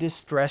a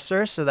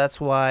distressor, so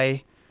that's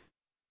why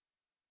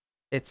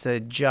it's a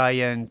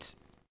giant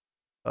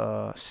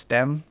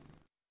stem.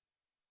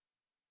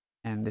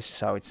 And this is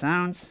how it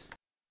sounds.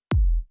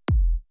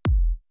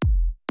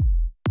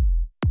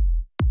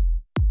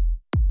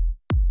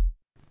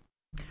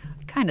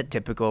 Kind of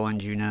typical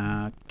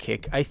Anjuna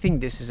kick. I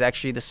think this is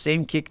actually the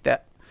same kick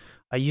that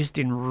I used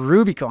in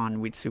Rubicon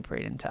with Super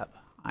 8 and Tab.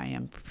 I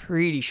am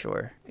pretty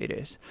sure it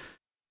is.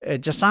 It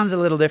just sounds a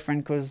little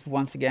different because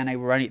once again I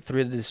run it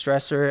through the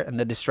distressor, and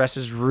the distressor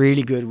is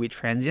really good with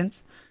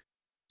transients.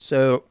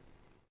 So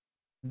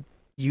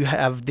you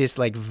have this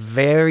like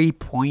very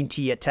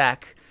pointy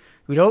attack,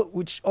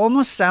 which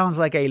almost sounds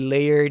like I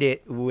layered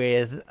it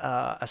with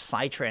a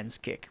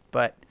psytrance kick,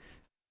 but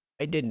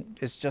I didn't.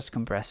 It's just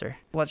compressor.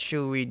 What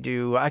should we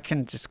do? I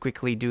can just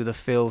quickly do the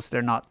fills.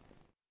 They're not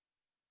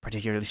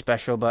particularly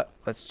special, but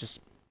let's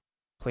just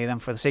play them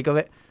for the sake of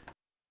it.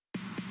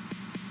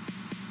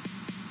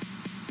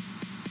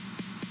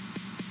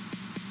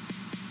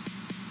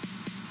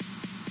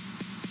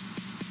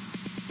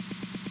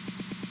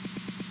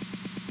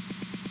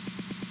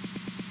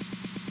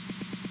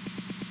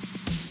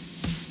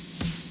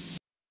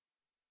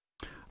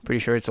 Pretty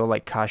sure it's all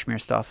like Kashmir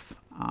stuff.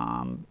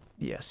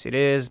 Yes, it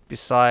is.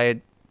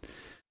 Beside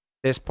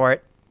this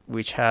part,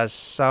 which has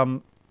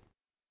some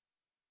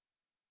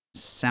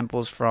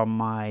samples from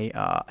my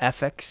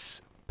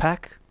FX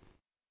pack,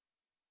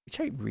 which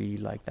I really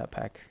like that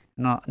pack.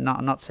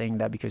 Not saying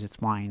that because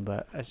it's mine,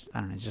 but I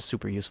don't know. It's just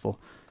super useful.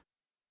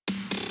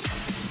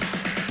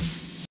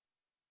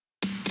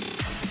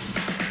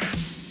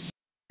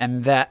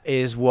 And that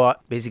is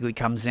what basically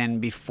comes in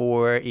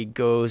before it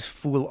goes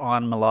full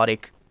on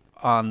melodic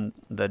on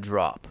the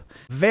drop.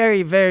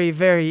 Very, very,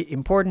 very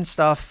important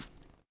stuff.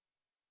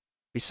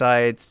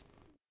 Besides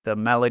the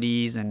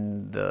melodies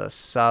and the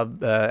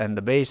sub and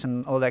the bass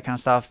and all that kind of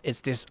stuff, it's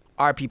this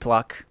RP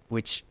pluck,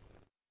 which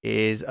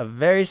is a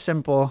very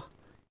simple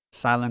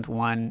silent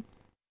one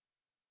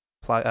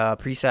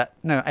preset.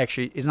 No,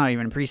 actually, it's not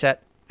even a preset.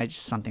 It's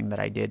just something that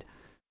I did.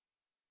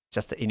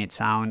 Just the init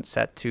sound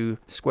set to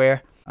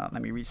square.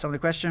 Let me read some of the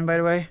question, by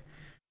the way.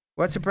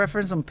 What's your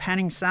preference on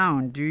panning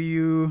sound? Do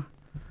you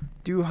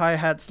do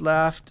hi-hats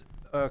left,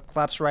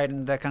 claps right,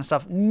 and that kind of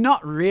stuff?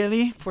 Not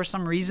really, for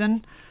some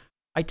reason.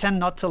 I tend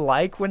not to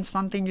like when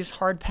something is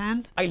hard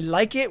panned. I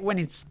like it when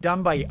it's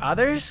done by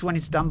others. When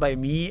it's done by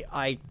me,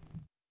 I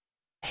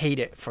hate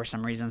it for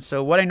some reason.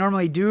 So what I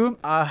normally do,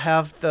 I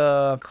have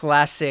the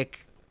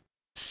classic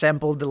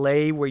sample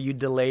delay where you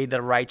delay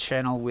the right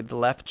channel with the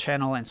left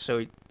channel, and so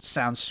it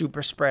sounds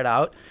super spread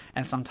out,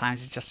 and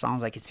sometimes it just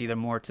sounds like it's either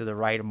more to the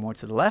right or more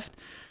to the left.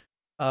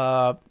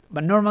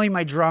 But normally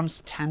my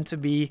drums tend to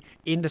be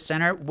in the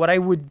center. What I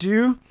would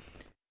do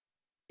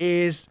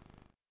is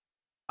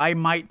I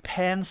might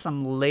pan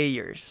some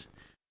layers.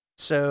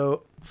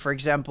 So for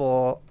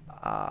example,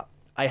 I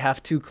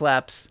have two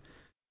claps.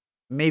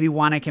 Maybe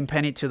one I can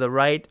pan it to the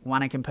right,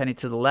 one I can pan it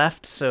to the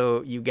left,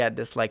 so you get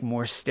this like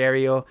more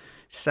stereo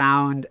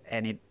sound,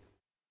 and it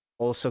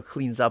also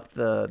cleans up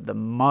the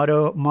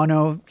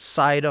mono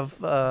side of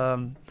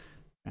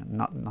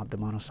not the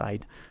mono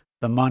side,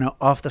 the mono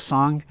of the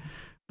song.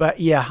 But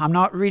yeah, I'm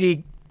not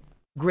really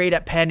great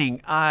at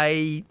panning.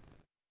 I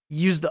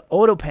use the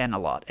auto pan a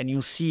lot, and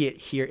you'll see it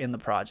here in the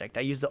project.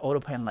 I use the auto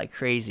pan like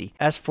crazy.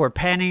 As for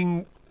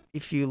panning,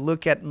 if you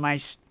look at my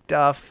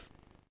stuff,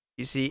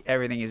 you see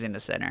everything is in the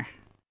center.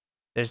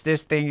 There's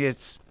this thing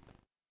that's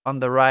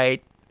on the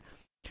right.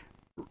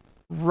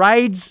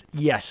 Rides,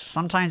 yes.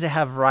 Sometimes I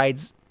have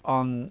rides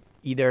on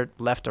either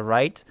left or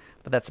right,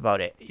 but that's about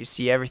it. You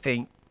see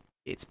everything,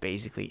 it's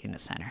basically in the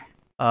center.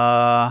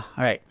 All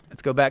right,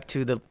 let's go back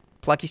to the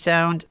plucky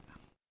sound.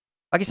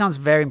 Plucky sound is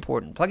very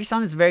important. Plucky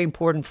sound is very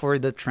important for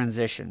the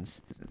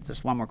transitions.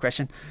 Just one more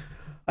question.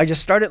 I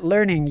just started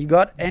learning. You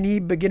got any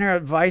beginner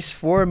advice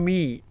for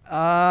me?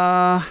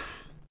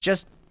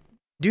 Just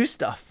do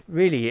stuff,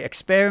 really.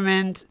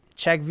 Experiment,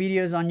 check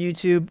videos on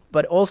YouTube,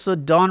 but also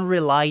don't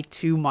rely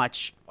too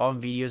much on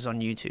videos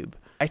on YouTube.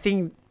 I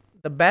think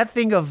the bad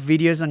thing of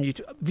videos on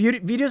YouTube,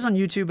 videos on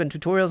YouTube and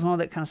tutorials and all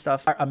that kind of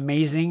stuff are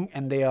amazing,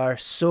 and they are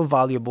so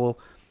valuable,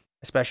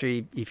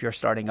 especially if you're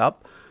starting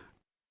up.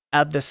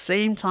 At the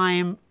same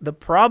time, the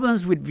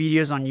problems with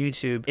videos on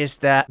YouTube is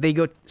that they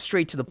go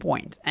straight to the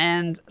point.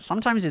 And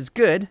sometimes it's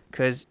good,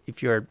 because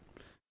if you're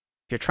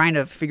trying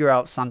to figure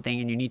out something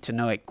and you need to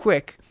know it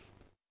quick,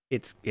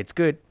 it's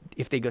good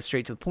if they go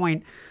straight to the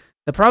point.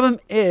 The problem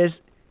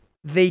is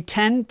they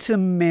tend to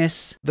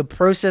miss the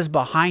process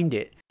behind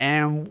it.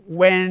 And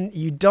when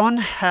you don't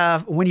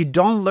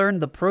learn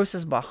the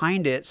process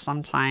behind it,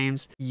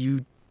 sometimes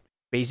you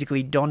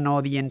basically don't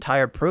know the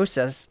entire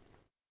process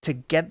to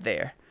get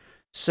there.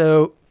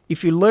 So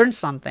if you learn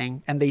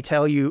something and they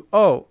tell you,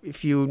 oh,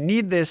 if you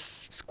need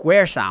this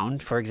square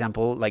sound, for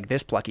example, like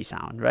this plucky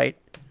sound, right?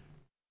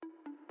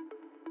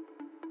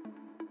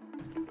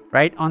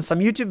 Right? On some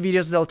YouTube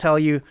videos, they'll tell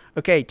you,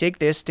 okay, take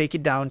this, take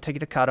it down, take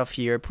the cutoff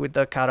here, put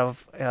the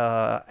cutoff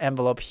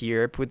envelope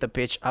here, put the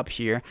pitch up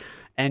here,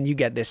 and you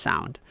get this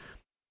sound,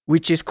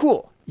 which is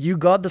cool. You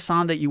got the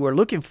sound that you were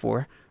looking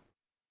for,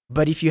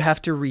 but if you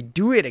have to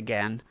redo it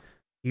again,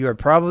 you're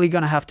probably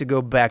going to have to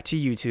go back to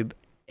YouTube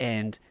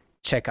and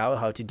check out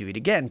how to do it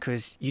again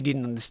because you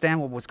didn't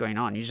understand what was going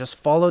on. You just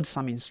followed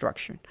some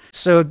instruction.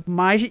 So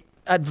my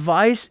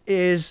advice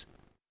is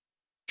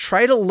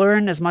try to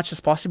learn as much as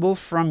possible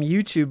from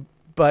YouTube,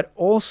 but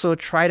also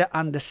try to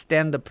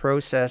understand the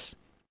process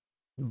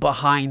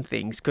behind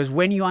things. Because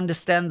when you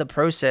understand the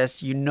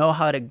process, you know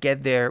how to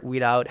get there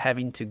without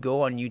having to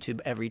go on YouTube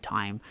every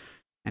time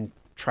and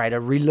try to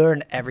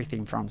relearn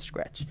everything from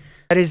scratch.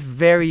 That is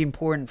very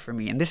important for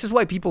me. And this is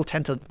why people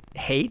tend to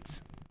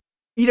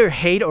either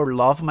hate or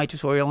love my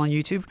tutorial on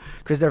YouTube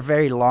because they're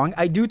very long.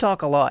 I do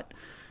talk a lot.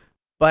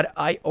 But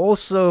I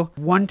also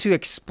want to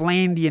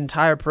explain the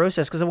entire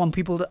process because I want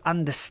people to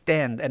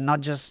understand and not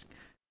just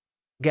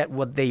get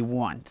what they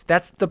want.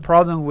 That's the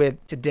problem with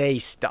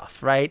today's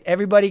stuff, right?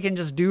 Everybody can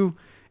just do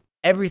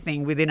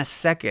everything within a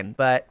second,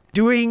 but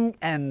doing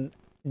and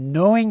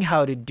knowing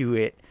how to do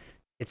it,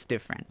 it's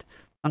different.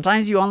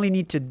 Sometimes you only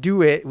need to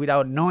do it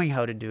without knowing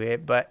how to do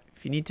it, but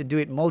if you need to do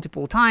it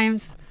multiple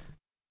times,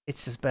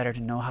 it's just better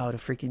to know how to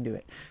freaking do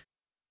it.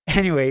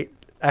 Anyway,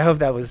 I hope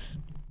that was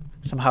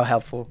somehow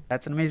helpful.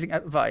 That's an amazing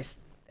advice.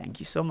 Thank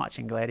you so much.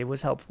 I'm glad it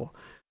was helpful.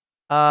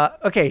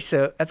 Okay,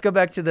 so let's go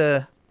back to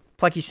the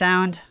plucky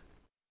sound.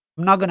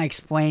 I'm not going to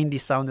explain the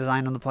sound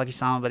design on the plucky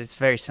sound, but it's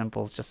very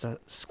simple. It's just a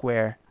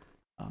square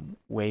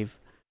wave.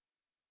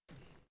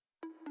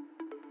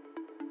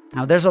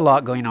 Now, there's a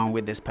lot going on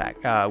with this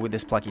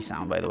plucky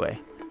sound, by the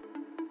way.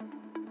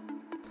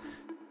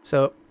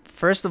 So,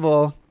 first of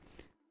all,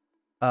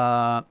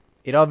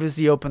 it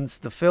obviously opens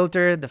the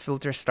filter. The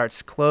filter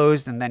starts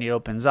closed and then it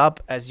opens up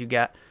as you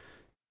get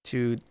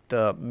to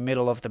the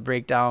middle of the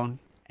breakdown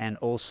and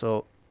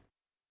also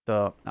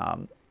the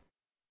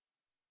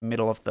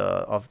middle of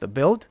the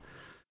build.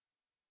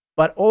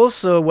 But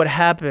also what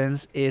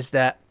happens is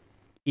that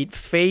it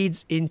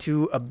fades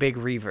into a big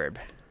reverb.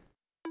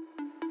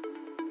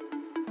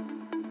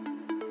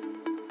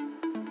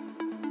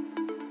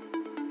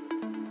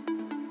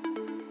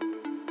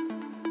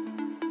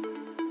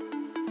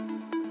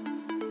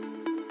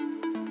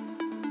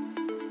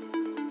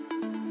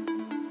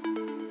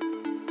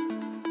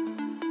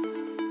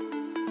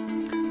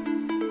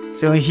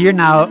 So here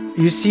now,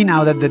 you see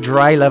now that the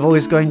dry level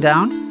is going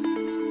down.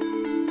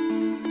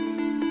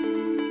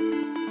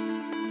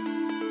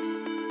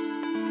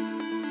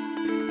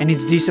 And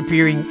it's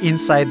disappearing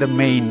inside the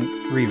main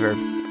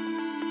reverb.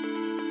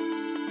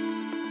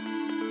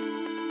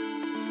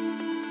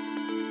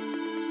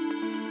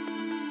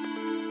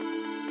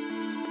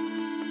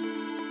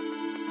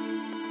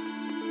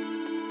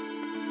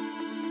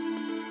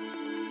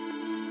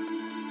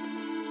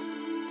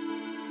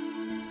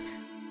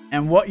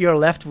 And what you're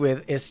left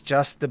with is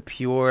just the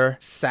pure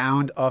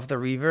sound of the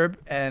reverb.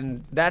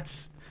 And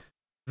that's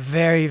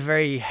very,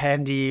 very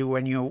handy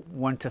when you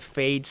want to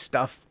fade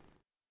stuff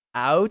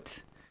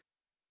out,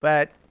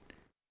 but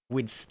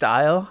with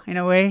style in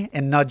a way,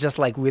 and not just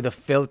like with a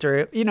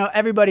filter. You know,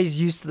 everybody's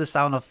used to the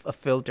sound of a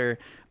filter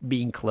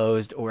being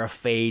closed or a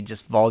fade,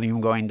 just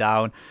volume going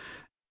down.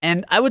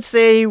 And I would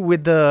say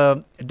with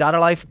the Data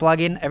Life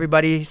plugin,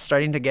 everybody's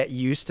starting to get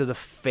used to the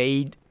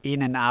fade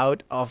in and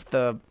out of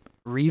the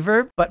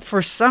reverb. But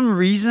for some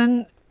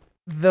reason,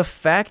 the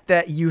fact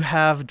that you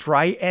have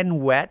dry and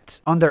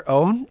wet on their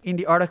own in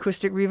the Art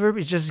Acoustic reverb,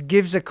 it just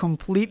gives a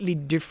completely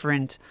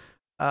different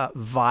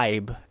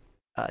vibe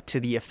to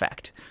the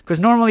effect. Because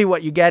normally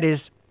what you get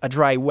is a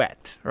dry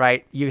wet,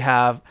 right? You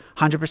have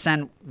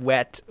 100%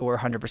 wet or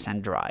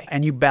 100% dry,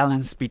 and you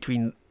balance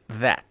between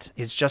that.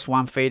 It's just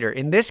one fader.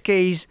 In this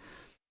case,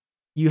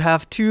 you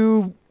have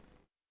two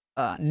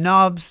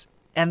knobs.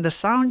 And the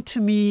sound to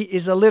me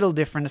is a little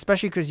different,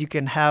 especially because you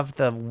can have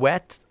the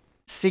wet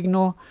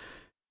signal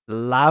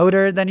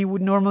louder than it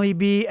would normally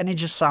be. And it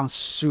just sounds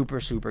super,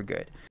 super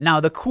good.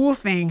 Now, the cool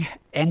thing,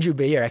 Andrew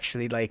Bayer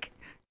actually, like,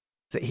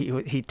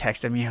 he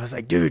texted me. I was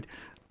like, dude,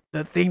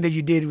 the thing that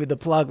you did with the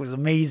plug was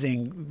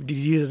amazing. Did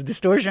you use a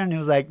distortion? He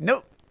was like,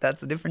 nope,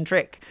 that's a different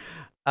trick.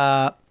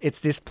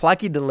 It's this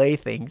plucky delay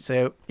thing.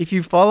 So if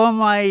you follow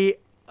my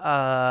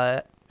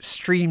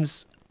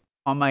streams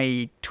on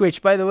my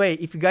Twitch, by the way,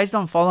 if you guys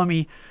don't follow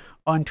me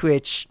on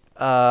Twitch,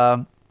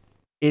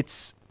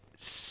 it's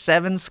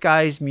Seven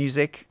Skies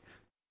Music.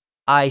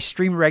 I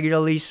stream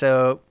regularly,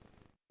 so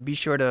be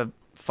sure to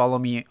follow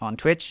me on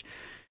Twitch.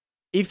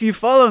 If you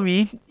follow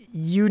me,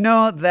 you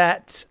know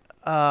that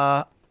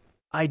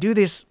I do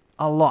this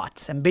a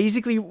lot. And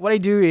basically what I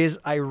do is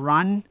I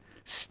run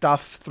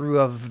stuff through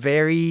a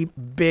very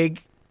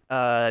big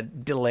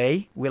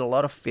delay with a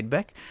lot of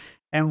feedback.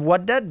 And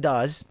what that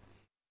does,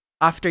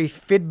 after it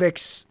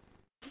feedbacks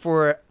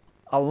for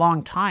a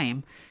long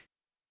time,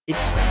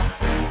 it's...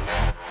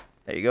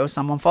 There you go,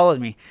 someone followed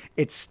me.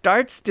 It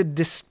starts to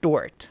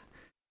distort.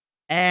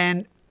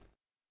 And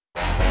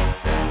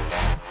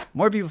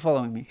more people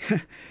following me.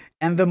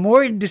 And the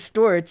more it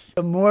distorts,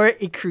 the more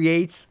it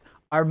creates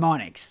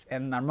harmonics.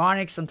 And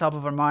harmonics on top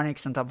of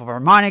harmonics on top of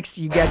harmonics.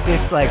 You get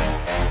this like,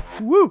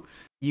 woo!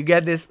 You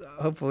get this,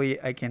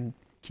 hopefully I can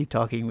keep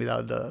talking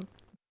without the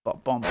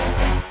bump.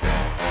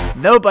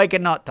 Nope, I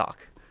cannot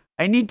talk.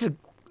 I need to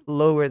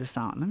lower the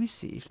sound. Let me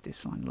see if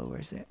this one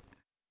lowers it.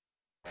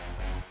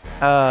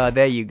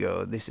 There you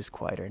go. This is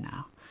quieter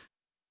now.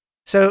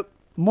 So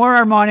more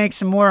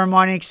harmonics and more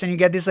harmonics, and you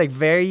get this like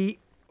very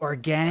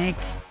organic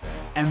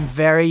and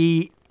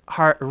very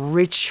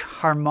rich,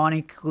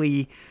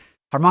 harmonically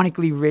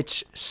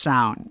rich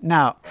sound.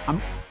 Now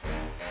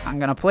I'm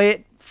gonna play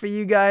it for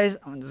you guys.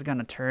 I'm just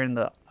gonna turn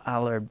the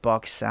Allard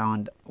box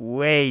sound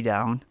way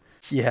down.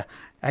 Yeah,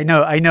 I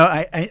know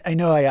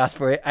I asked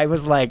for it. I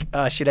was like,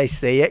 should I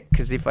say it?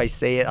 Because if I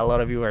say it, a lot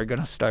of you are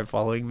gonna start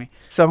following me.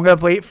 So I'm gonna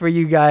play it for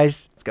you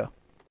guys. Let's go.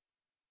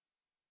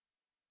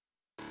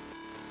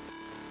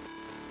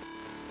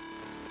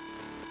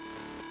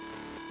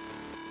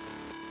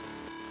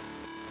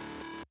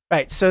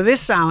 Right, so this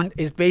sound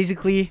is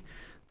basically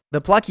the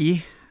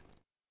plucky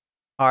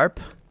harp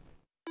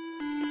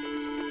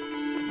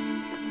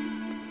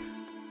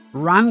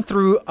run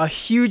through a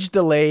huge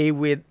delay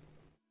with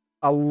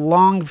a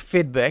long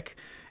feedback,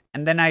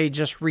 and then I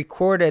just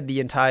recorded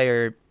the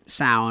entire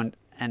sound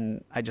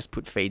and I just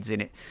put fades in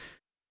it.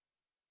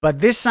 But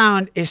this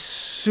sound is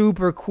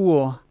super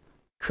cool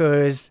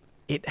because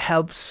it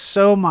helps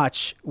so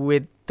much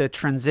with the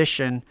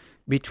transition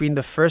between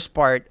the first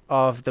part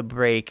of the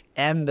break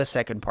and the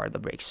second part of the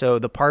break. So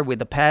the part with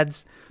the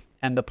pads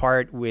and the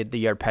part with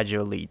the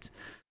arpeggio leads.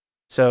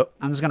 So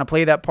I'm just going to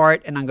play that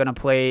part, and I'm going to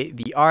play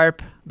the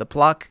arp, the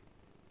pluck,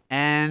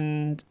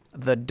 and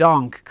the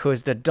donk,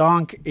 because the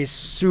donk is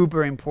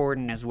super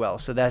important as well.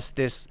 So that's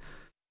this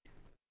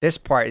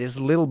part, this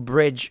little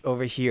bridge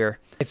over here.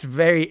 It's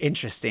very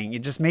interesting.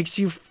 It just makes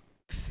you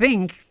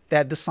think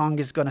that the song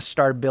is going to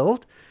start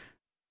build,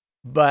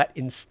 but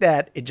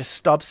instead it just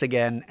stops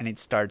again and it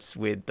starts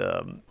with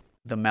the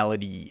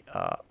melody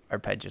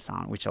arpeggio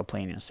sound, which I'll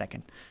play in a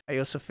second. I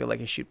also feel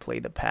like I should play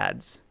the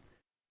pads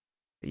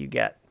so you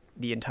get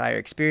the entire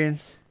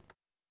experience.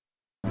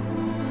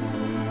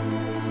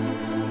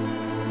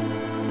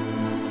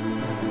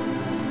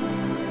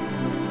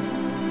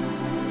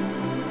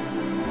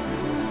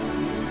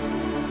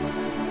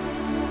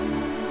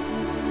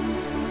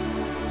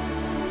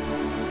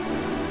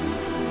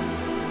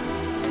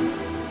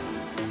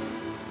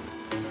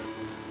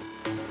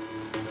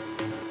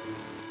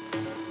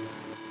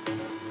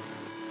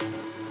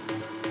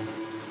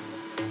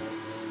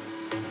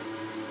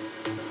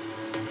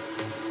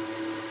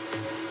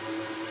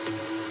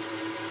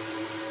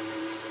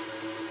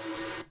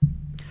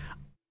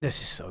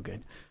 This is so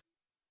good.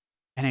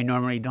 And I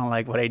normally don't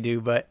like what I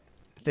do, but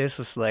this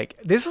was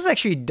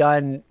actually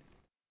done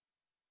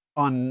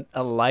on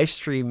a live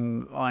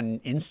stream on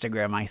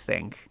Instagram, I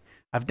think.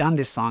 I've done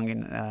this song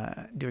in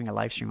doing a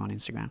live stream on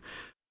Instagram.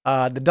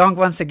 The donk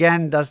once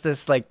again does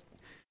this like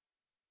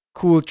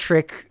cool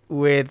trick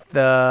with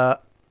the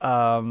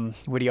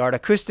art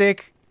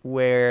acoustic,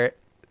 where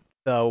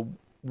the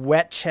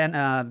wet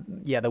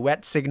the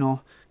wet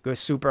signal goes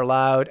super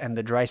loud and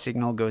the dry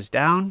signal goes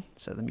down.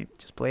 So let me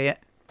just play it.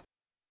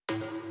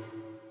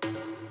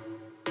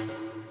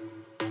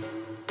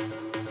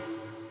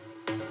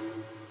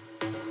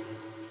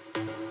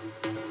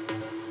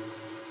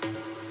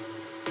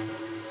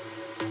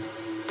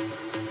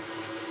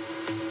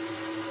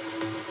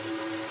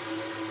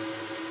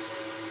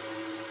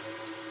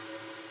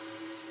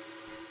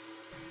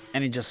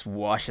 And it just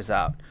washes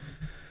out.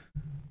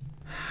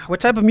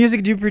 What type of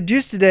music do you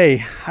produce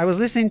today? I was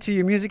listening to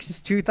your music since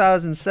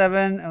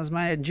 2007. I was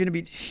my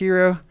Anjunabeats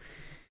hero.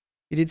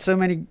 You did so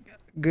many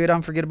good,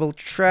 unforgettable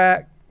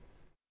track.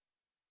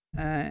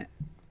 In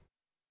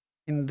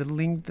the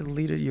link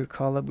deleted your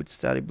collab with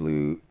Static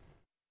Blue.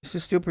 Is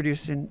it still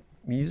producing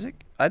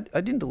music? I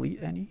didn't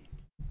delete any.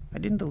 I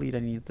didn't delete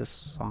any of this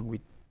song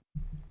with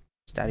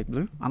Static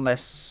Blue,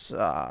 unless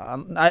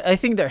I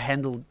think they're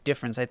handled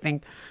different. I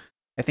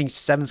think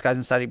Seven Skies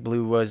and Static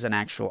Blue was an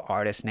actual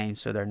artist name,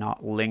 so they're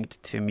not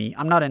linked to me.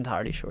 I'm not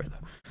entirely sure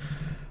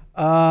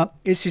though.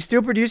 Is he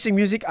still producing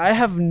music? I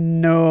have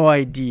no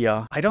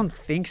idea. I don't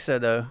think so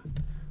though.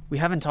 We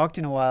haven't talked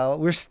in a while.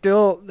 We're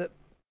still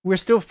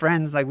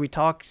friends. Like, we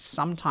talk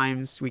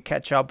sometimes, we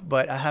catch up,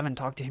 but I haven't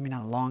talked to him in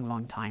a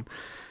long time.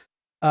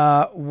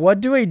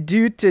 What do I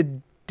do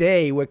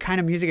today? What kind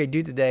of music I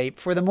do today?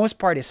 For the most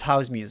part, is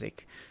house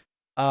music.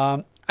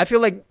 I feel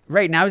like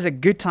right now is a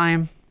good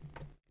time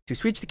to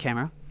switch the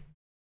camera.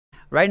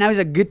 Right now is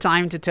a good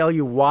time to tell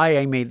you why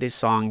I made this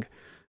song.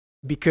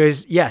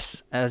 Because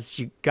yes, as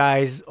you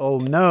guys all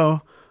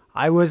know,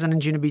 I was an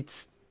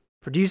Anjunabeats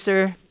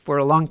producer for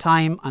a long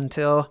time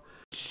until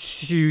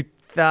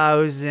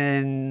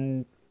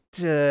 2000.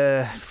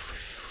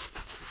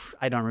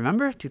 I don't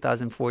remember,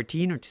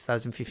 2014 or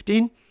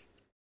 2015,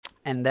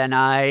 and then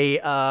I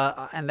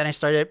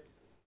started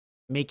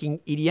making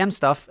EDM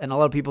stuff, and a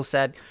lot of people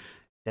said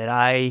that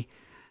I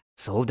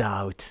sold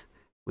out,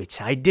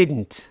 which I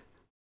didn't.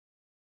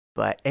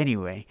 But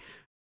anyway,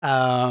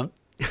 so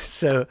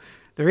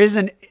the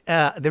reason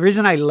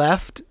I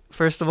left,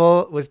 first of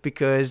all, was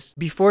because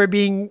before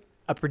being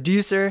a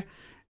producer,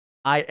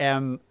 I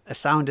am a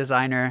sound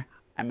designer.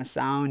 I'm a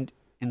sound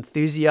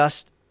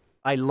enthusiast.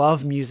 I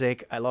love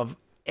music. I love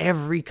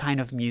every kind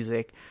of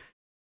music.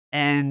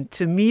 And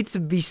to me, to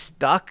be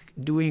stuck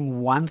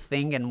doing one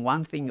thing and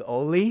one thing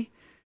only,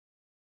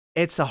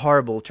 it's a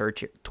horrible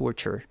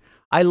torture.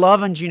 I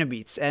love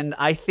Anjunabeats, and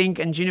I think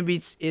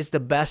Anjunabeats is the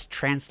best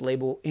trance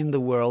label in the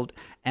world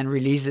and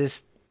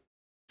releases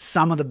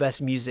some of the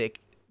best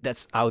music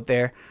that's out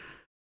there.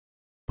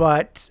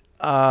 But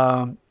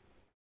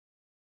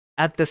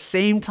at the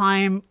same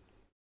time,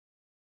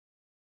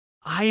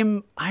 I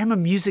am a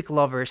music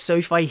lover. So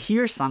if I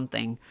hear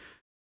something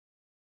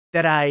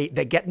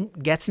that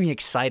gets me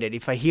excited,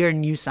 if I hear a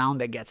new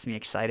sound that gets me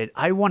excited,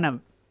 I want to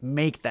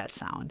make that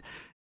sound.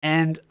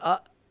 And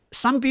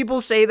some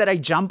people say that I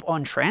jump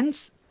on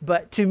trends,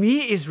 but to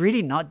me, it's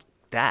really not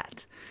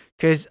that.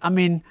 Because, I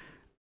mean,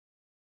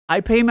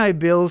 I pay my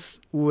bills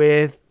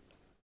with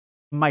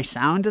my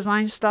sound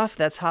design stuff.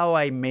 That's how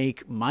I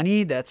make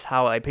money. That's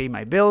how I pay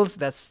my bills.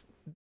 That's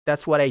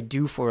what I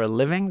do for a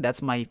living.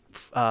 That's my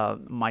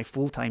my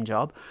full-time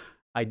job.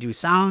 I do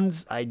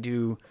sounds. I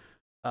do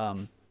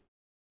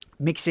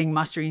mixing,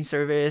 mastering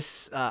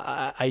service.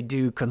 I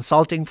do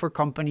consulting for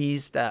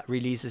companies that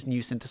releases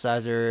new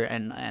synthesizer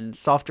and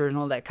software and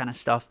all that kind of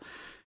stuff.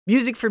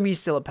 Music for me is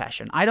still a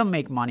passion. I don't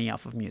make money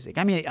off of music.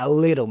 I mean, a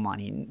little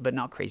money, but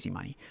not crazy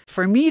money.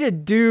 For me to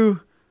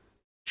do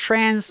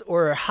trance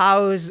or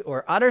house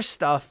or other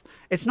stuff,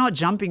 it's not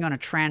jumping on a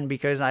trend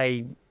because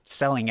I'm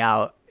selling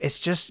out. It's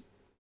just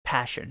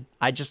passion.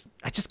 I just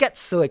get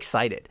so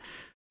excited.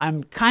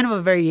 I'm kind of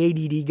a very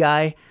ADD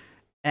guy,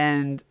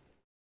 and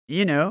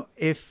you know,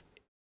 if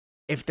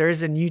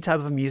there's a new type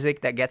of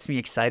music that gets me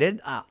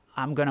excited,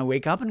 I'm gonna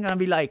wake up and gonna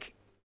be like,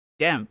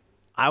 damn,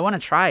 I want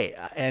to try.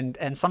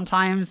 And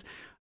sometimes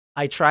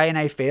I try and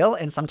I fail,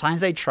 and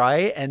sometimes I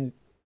try and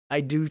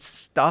I do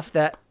stuff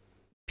that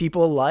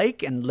people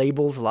like and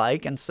labels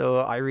like, and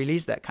so I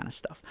release that kind of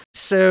stuff.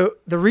 So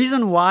the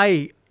reason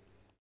why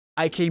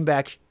I came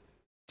back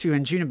to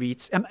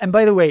Anjunabeats, and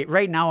by the way,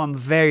 right now I'm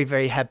very,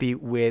 very happy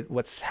with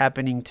what's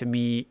happening to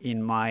me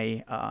in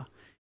my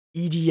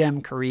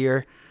EDM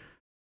career.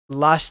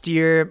 Last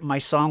year, my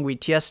song with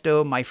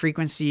Tiesto, My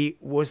Frequency,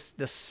 was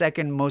the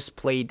second most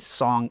played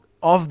song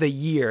of the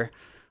year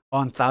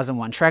on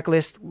 1001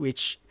 Tracklist,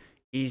 which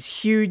is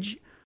huge.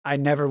 I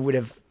never would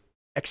have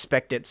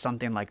expected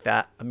something like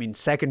that. I mean,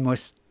 second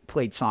most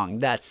played song,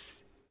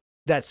 that's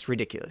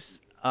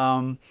ridiculous.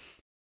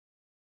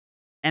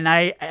 And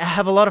I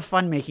have a lot of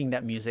fun making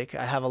that music.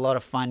 I have a lot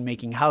of fun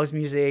making house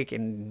music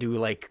and do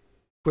like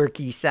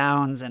quirky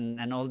sounds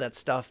and all that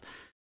stuff.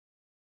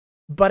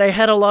 But I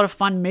had a lot of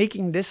fun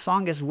making this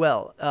song as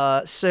well.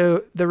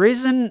 So the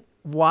reason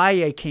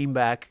why I came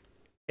back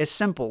is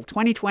simple.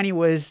 2020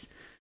 was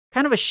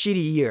kind of a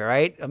shitty year,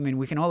 right? I mean,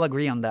 we can all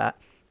agree on that.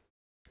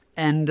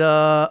 And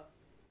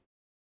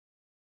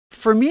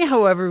for me,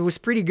 however, it was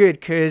pretty good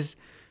because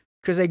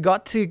I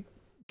got to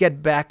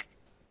get back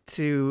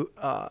to,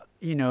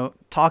 you know,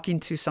 talking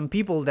to some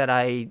people that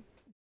I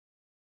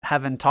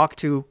haven't talked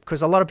to,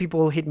 because a lot of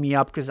people hit me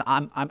up because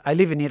I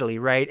live in Italy,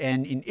 right?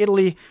 And in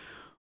Italy,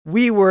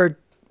 we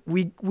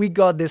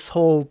got this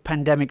whole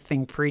pandemic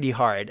thing pretty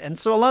hard, and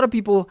so a lot of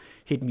people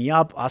hit me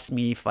up, asked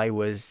me if I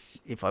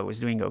was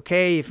doing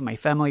okay, if my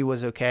family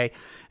was okay,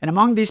 and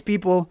among these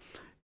people,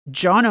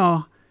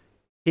 Jono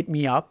hit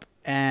me up,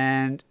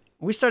 and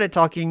we started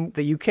talking.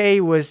 The UK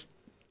was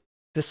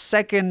the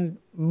second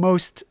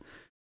most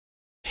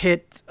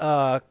hit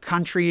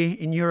country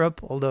in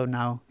Europe, although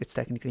now it's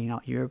technically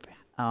not Europe,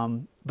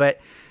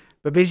 but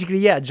basically,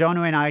 yeah,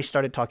 Jono and I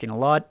started talking a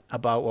lot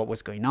about what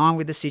was going on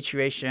with the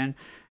situation.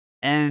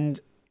 And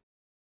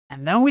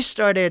then we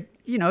started,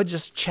 you know,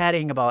 just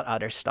chatting about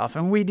other stuff.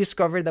 And we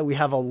discovered that we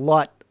have a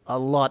lot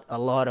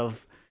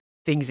of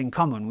things in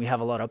common. We have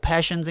a lot of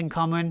passions in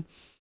common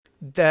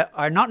that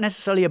are not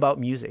necessarily about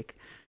music.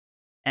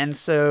 And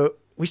so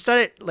we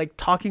started like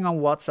talking on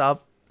WhatsApp,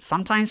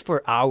 sometimes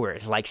for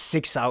hours, like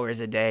 6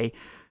 hours a day.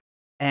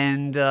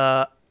 And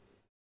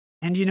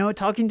you know,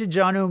 talking to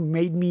Jono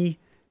made me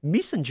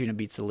miss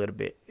Anjunabeats a little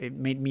bit. It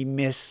made me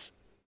miss,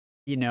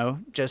 you know,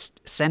 just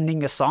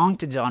sending a song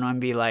to Jono and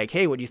be like,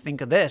 hey, what do you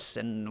think of this?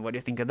 And what do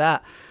you think of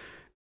that?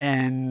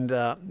 And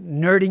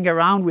nerding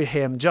around with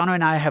him. Jono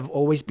and I have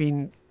always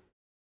been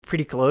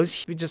pretty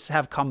close. We just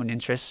have common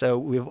interests, so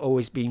we've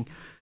always been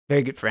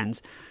very good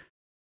friends.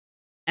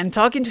 And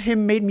talking to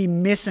him made me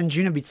miss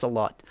Anjunabeats a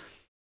lot.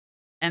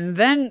 And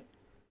then,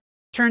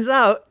 turns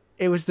out,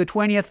 it was the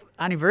 20th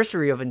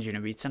anniversary of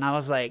Anjunabeats, and I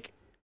was like,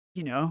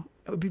 you know,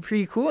 it would be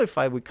pretty cool if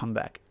I would come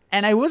back.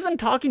 And I wasn't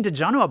talking to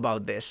Jono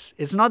about this.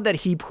 It's not that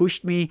he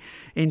pushed me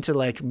into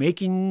like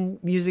making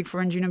music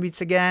for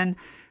Anjunabeats again.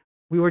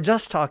 We were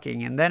just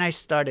talking, and then I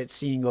started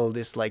seeing all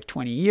this like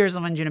 20 years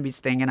of Anjunabeats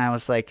thing, and I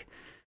was like,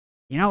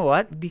 you know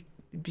what? It'd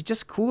be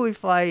just cool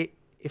if I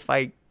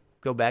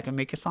go back and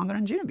make a song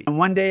on Anjunabeats. And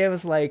one day I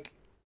was like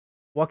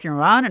walking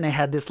around, and I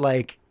had this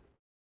like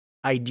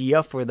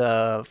idea for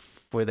the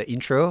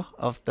intro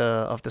of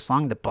the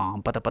song, the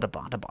bom ba da ba da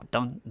ba da ba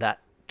dun,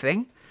 that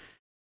thing.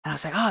 And I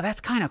was like, oh,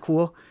 that's kind of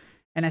cool.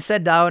 And I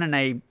sat down and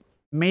I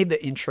made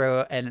the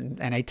intro, and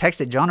I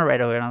texted John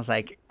right away, and I was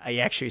like, I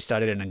actually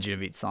started an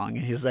Anjunabeats song.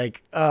 And he was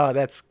like, oh,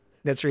 that's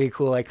really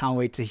cool. I can't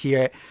wait to hear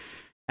it.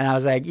 And I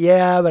was like,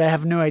 yeah, but I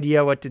have no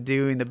idea what to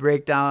do in the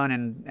breakdown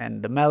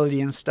and the melody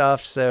and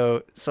stuff.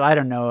 So I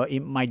don't know. It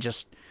might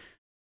just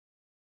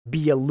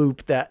be a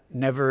loop that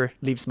never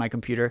leaves my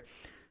computer.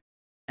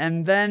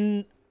 And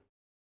then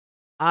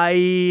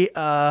I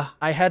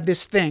had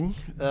this thing.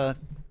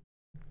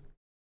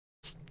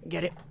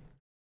 Get it?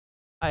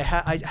 I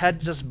had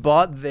just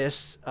bought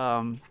this.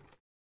 What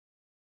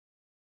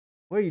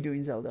are you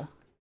doing, Zelda?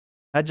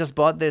 I just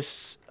bought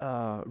this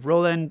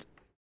Roland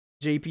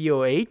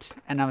JP08,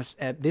 and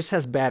this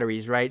has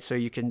batteries, right? So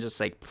you can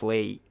just like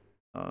play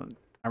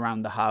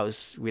around the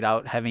house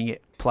without having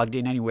it plugged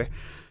in anywhere.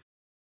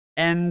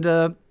 And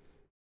I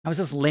was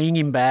just laying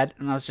in bed,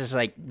 and I was just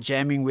like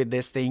jamming with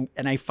this thing,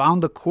 and I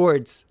found the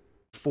chords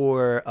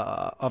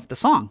of the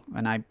song,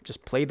 and I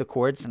just played the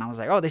chords, and I was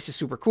like, oh, this is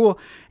super cool.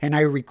 And I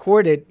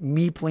recorded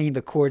me playing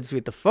the chords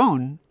with the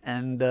phone,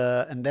 and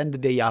then the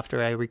day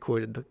after I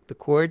recorded the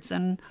chords,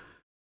 and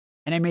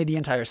I made the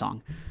entire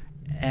song.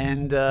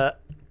 And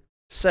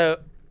so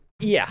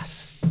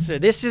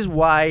this is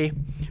why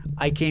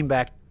I came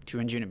back to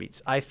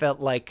Anjunabeats. I felt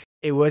like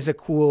it was a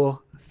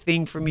cool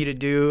thing for me to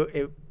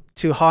do,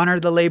 to honor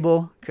the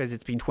label, because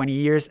it's been 20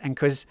 years, and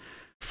because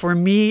for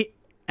me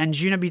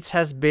Anjunabeats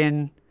has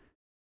been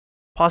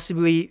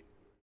possibly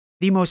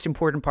the most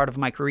important part of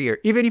my career.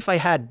 Even if I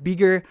had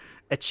bigger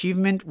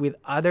achievement with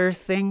other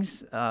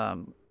things,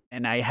 and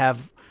I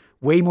have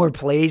way more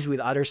plays with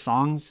other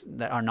songs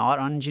that are not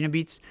on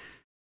Anjunabeats,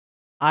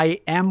 I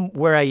am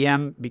where I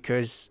am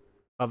because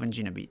of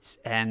Anjunabeats.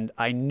 And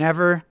I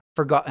never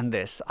forgotten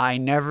this. I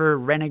never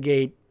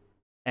renegade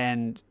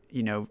and,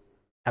 you know,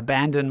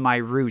 abandon my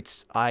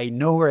roots. I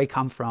know where I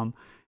come from,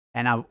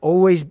 and I'll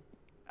always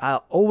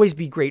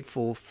be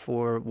grateful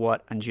for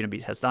what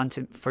Anjunabeats has done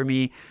for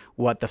me,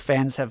 what the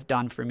fans have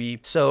done for me.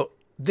 So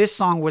this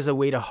song was a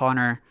way to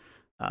honor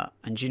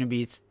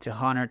Anjunabeats,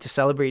 to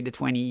celebrate the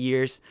 20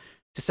 years,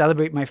 to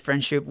celebrate my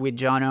friendship with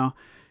Jono.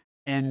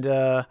 And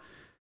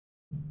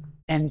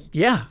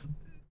yeah,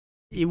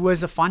 it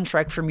was a fun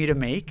track for me to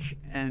make.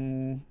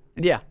 And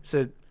yeah,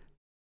 so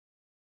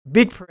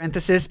big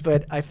parenthesis,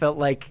 but I felt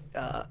like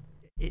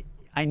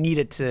I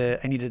needed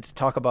to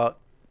talk about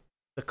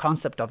the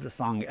concept of the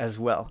song as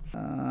well.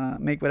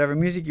 Make whatever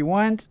music you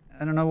want.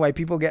 I don't know why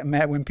people get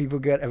mad when people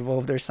get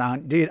evolve their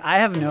sound. Dude, I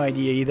have no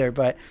idea either,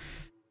 but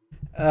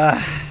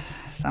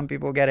some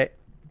people get it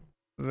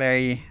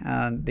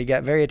they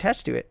get very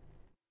attached to it.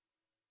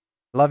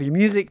 Love your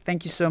music.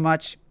 Thank you so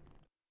much.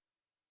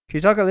 Can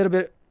you talk a little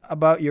bit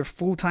about your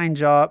full-time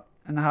job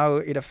and how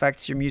it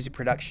affects your music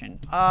production?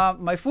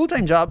 My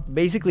full-time job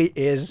basically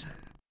is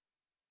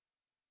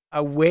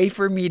a way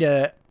for me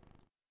to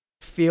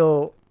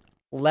feel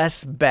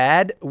less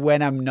bad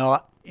when I'm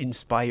not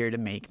inspired to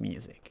make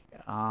music.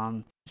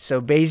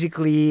 So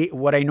basically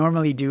what I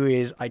normally do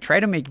is I try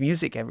to make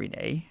music every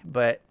day,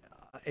 but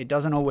it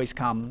doesn't always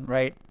come,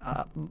 right?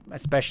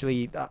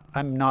 Especially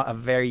I'm not a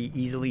very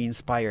easily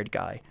inspired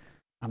guy.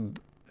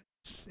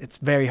 It's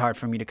very hard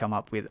for me to come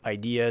up with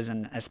ideas,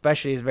 and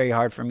especially it's very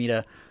hard for me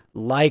to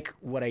like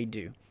what I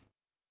do.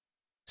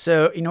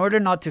 So in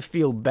order not to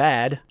feel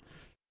bad,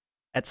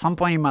 at some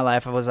point in my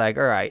life, I was like,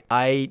 all right,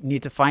 I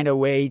need to find a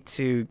way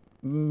to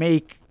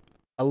make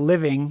a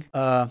living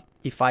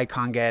if I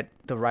can't get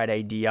the right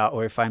idea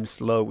or if I'm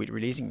slow with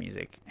releasing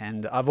music.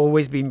 And I've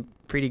always been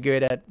pretty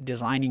good at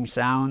designing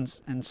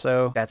sounds, and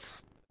so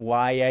that's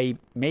why I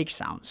make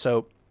sounds.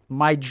 So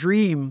my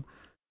dream,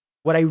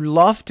 what I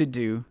love to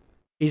do,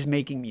 is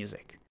making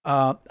music.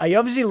 I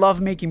obviously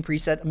love making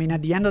presets. I mean,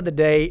 at the end of the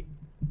day,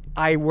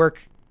 I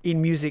work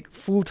in music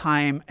full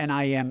time, and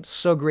I am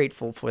so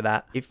grateful for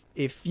that.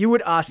 If you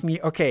would ask me,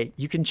 okay,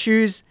 you can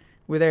choose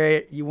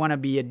whether you want to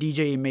be a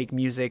DJ and make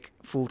music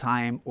full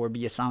time or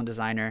be a sound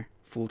designer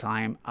full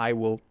time, I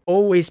will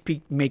always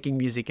pick making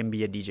music and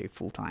be a DJ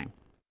full time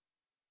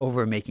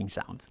over making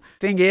sounds.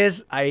 Thing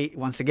is,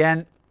 once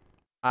again,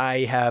 I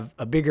have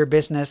a bigger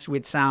business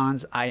with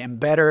sounds. I am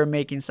better at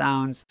making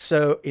sounds.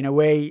 So in a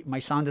way, my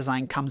sound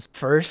design comes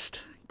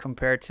first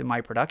compared to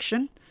my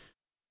production.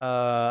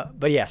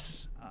 But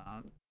yes,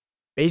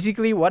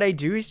 basically what I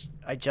do is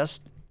I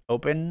just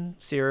open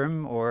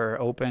Serum or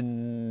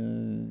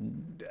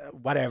open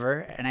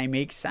whatever, and I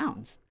make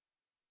sounds.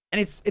 And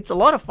it's a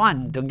lot of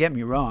fun, don't get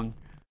me wrong.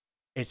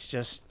 It's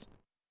just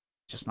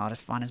not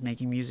as fun as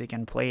making music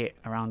and play it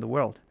around the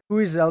world. Who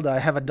is Zelda? I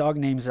have a dog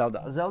named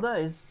Zelda. Zelda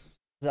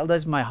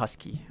is my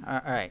husky. All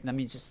right, let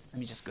me just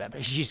grab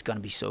her. She's gonna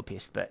be so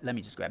pissed, but let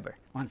me just grab her.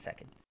 1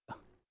 second.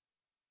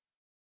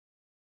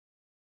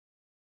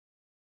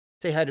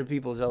 Say hi to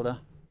people,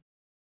 Zelda.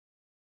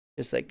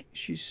 Just like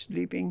she's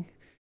sleeping.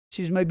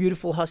 She's my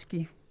beautiful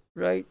husky,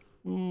 right?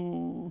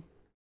 Mm.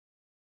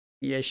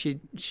 Yeah,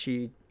 she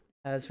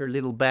has her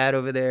little bat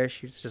over there.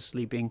 She's just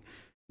sleeping.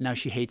 Now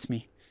she hates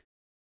me.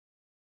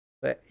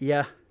 But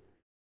yeah,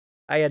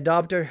 I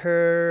adopted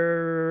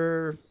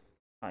her.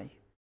 I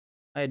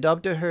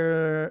adopted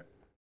her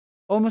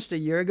almost a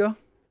year ago,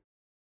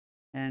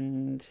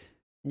 and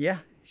yeah,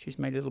 she's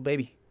my little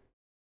baby.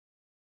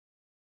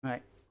 All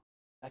right,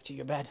 back to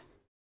your bed.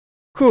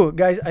 Cool,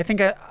 guys. I think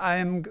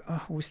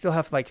we still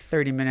have like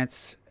 30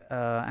 minutes,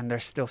 and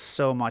there's still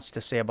so much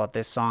to say about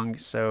this song.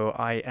 So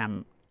I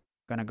am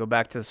gonna go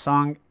back to the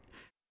song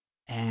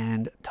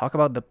and talk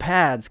about the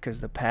pads,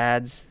 because the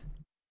pads.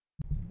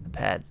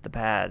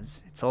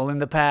 It's all in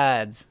the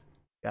pads,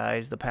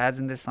 guys. The pads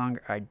in this song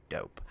are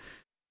dope.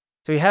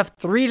 So we have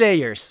 3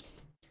 layers.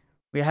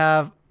 We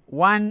have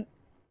one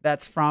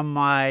that's from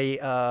my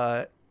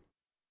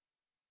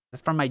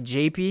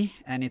JP,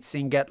 and it's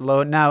in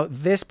GETLOW. Now,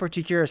 this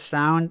particular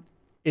sound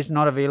is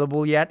not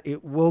available yet.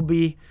 It will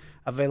be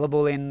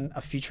available in a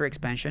future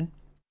expansion.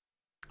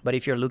 But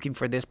if you're looking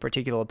for this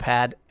particular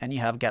pad and you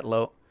have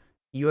GETLOW,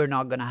 you're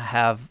not gonna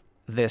have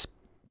this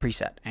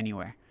preset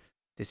anywhere.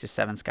 This is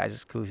Seven Skies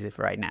exclusive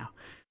right now.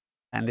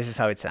 And this is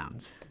how it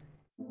sounds.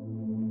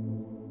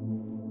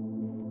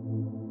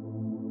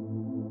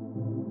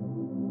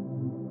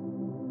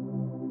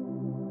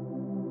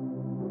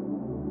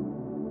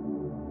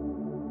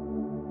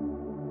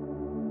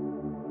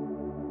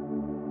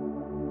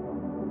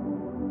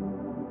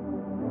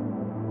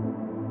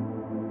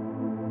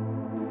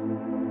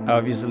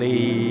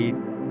 Obviously,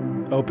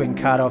 open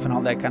cutoff and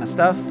all that kind of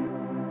stuff.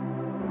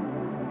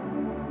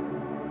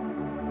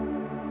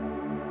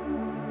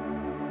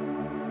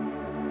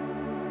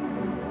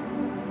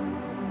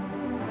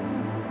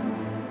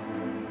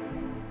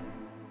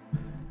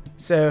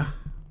 So,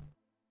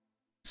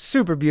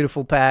 super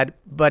beautiful pad,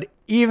 but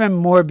even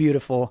more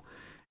beautiful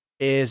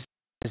is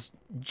this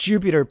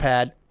Jupiter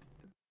pad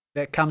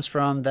that comes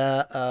from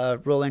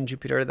the Roland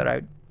Jupiter that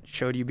I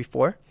showed you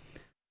before.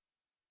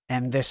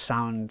 And this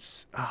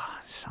sounds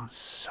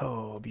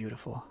so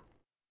beautiful.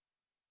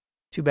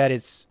 Too bad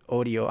it's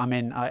audio. I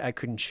mean, I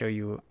couldn't show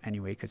you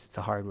anyway because it's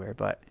a hardware,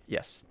 but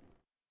yes.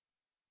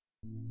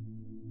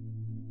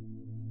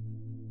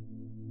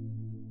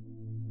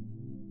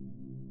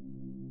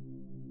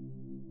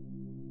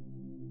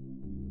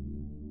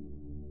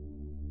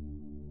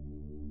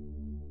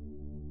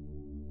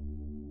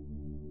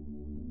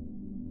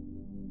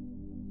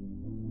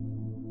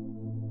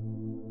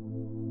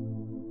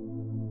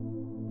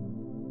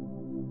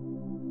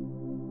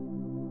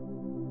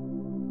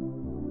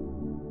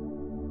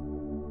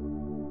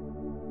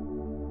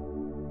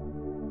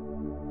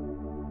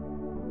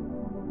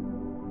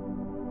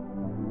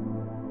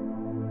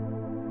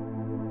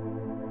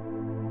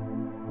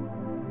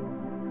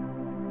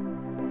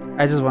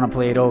 I just want to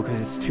play it all because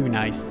it's too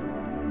nice.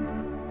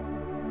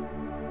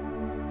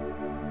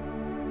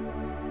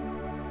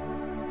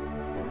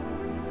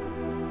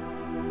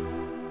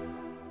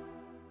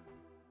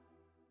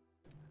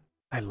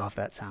 I love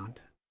that sound.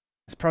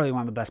 It's probably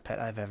one of the best pet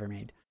I've ever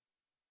made.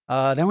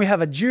 Then we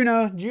have a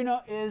Juno.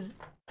 Juno is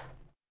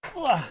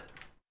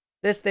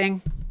this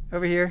thing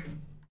over here.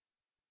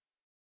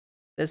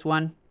 This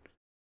one.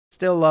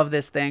 Still love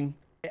this thing.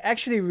 I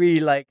actually really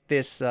like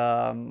this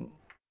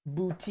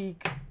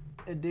boutique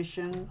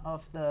edition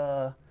of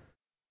the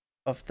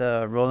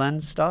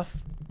Roland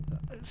stuff.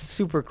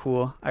 Super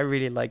cool. I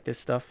really like this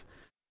stuff.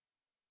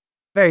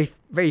 Very,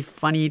 very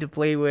funny to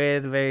play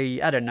with.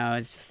 Very, I don't know.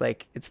 It's just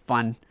like, it's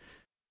fun.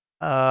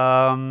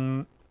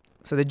 So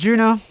the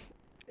Juno,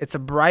 it's a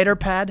brighter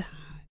pad.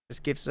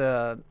 Just gives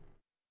a,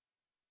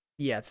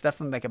 yeah, it's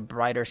definitely like a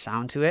brighter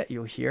sound to it.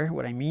 You'll hear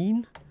what I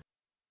mean.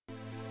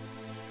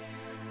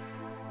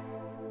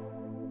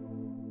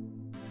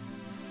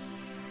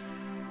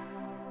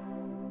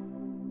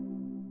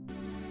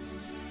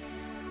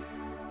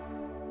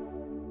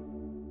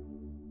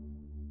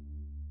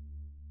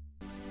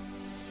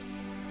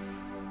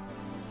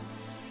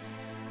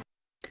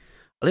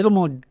 A little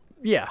more,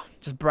 yeah,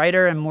 just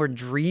brighter and more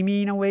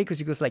dreamy in a way, because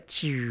it goes like,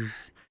 it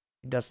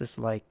does this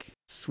like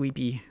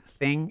sweepy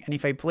thing. And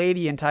if I play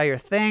the entire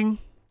thing,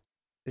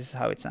 this is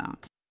how it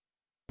sounds.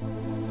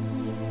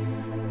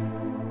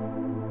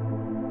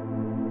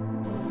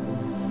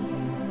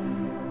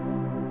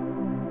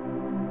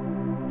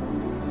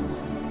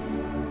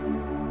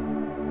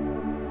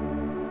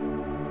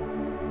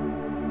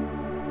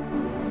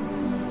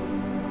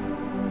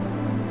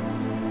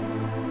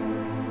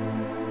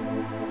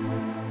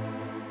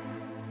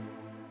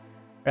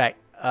 Right,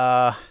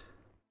 a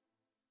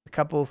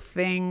couple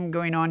thing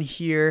going on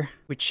here,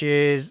 which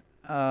is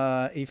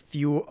if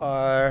you've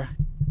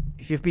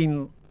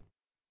been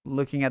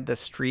looking at the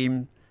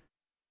stream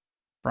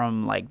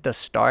from like the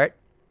start,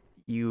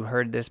 you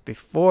heard this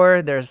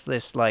before. There's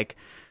this like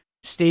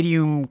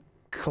stadium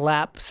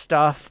clap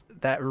stuff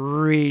that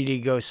really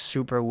goes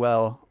super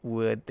well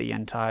with the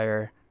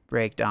entire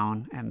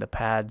breakdown and the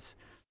pads,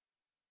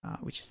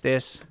 which is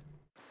this.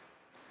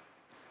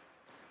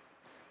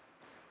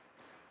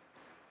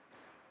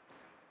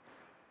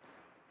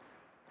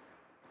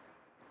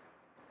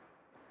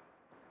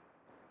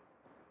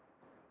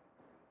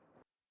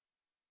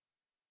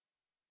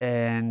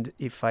 And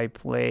if I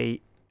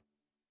play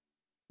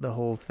the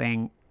whole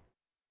thing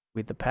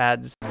with the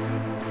pads.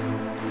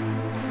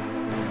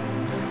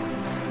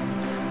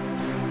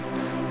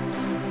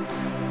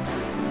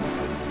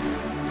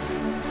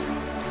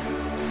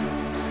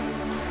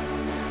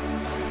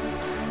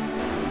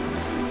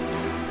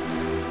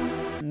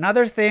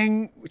 Another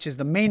thing, which is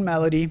the main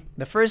melody.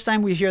 The first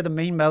time we hear the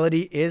main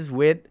melody is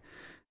with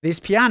this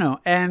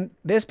piano. And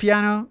this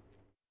piano,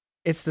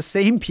 it's the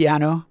same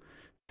piano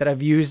that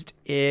I've used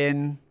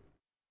in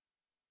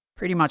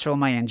pretty much all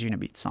my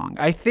Anjunabeats songs.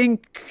 I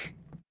think,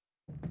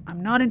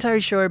 I'm not entirely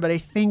sure, but I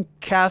think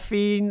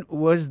Caffeine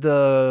was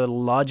the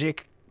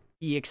Logic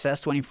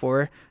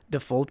EXS24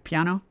 default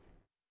piano.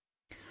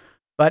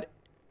 But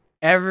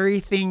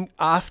everything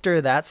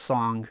after that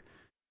song,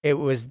 it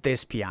was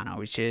this piano,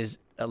 which is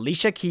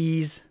Alicia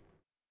Keys.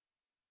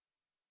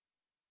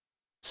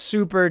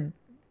 Super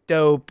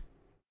dope.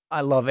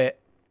 I love it.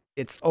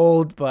 It's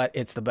old, but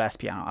it's the best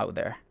piano out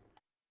there.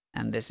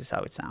 And this is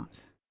how it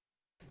sounds.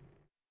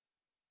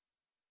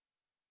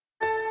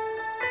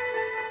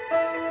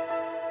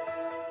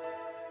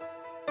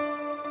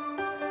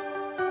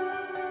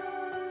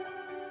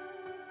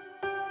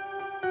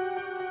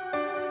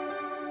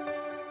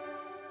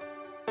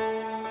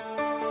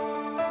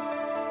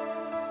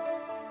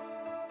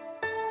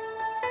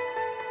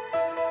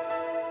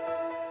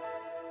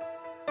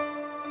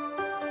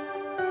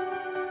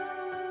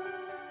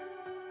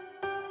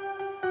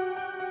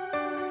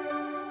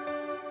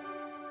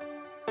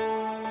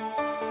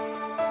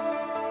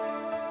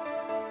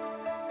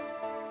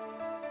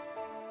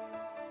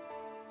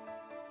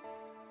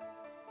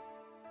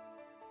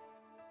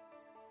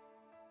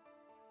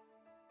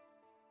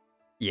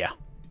 Yeah,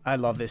 I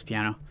love this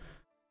piano.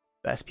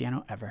 Best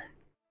piano ever.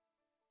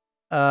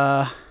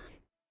 I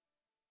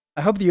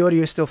hope the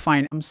audio is still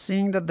fine. I'm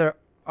seeing that there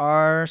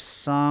are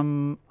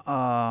some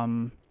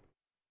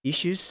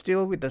issues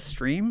still with the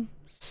stream.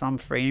 Some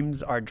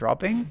frames are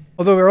dropping.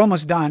 Although we're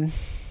almost done.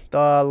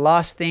 The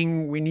last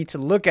thing we need to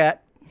look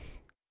at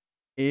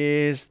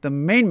is the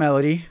main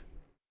melody.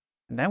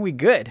 And then we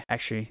good.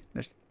 Actually,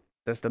 there's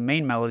the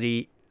main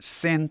melody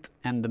synth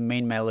and the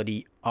main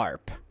melody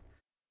ARP.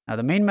 Now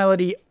the main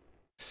melody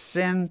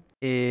synth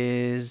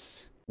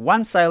is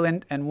one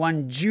silent and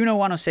one Juno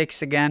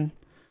 106 again.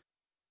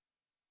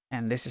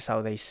 And this is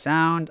how they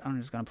sound. I'm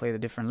just going to play the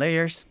different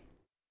layers.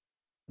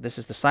 This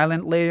is the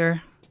silent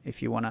layer.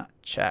 If you want to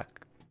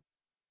check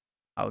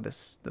how the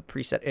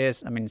preset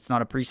is. I mean, it's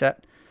not a preset.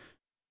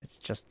 It's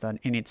just an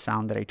init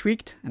sound that I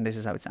tweaked. And this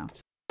is how it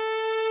sounds.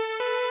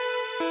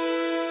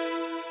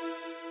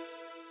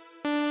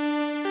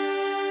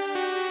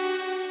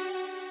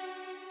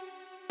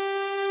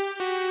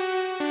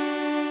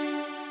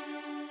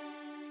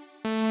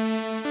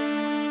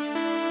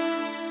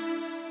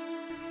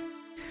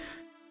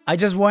 I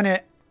just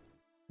wanted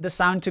the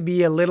sound to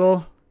be a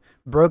little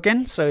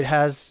broken, so it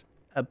has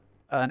an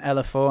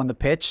LFO on the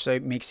pitch, so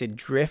it makes it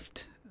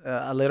drift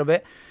a little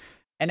bit.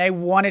 And I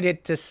wanted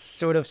it to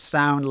sort of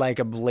sound like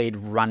a Blade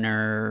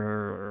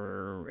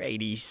Runner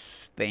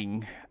 80s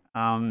thing.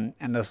 And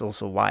that's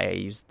also why I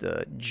used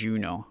the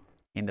Juno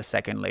in the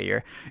second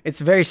layer. It's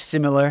very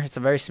similar. It's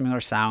a very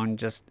similar sound,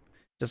 just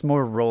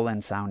more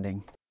Roland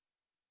sounding.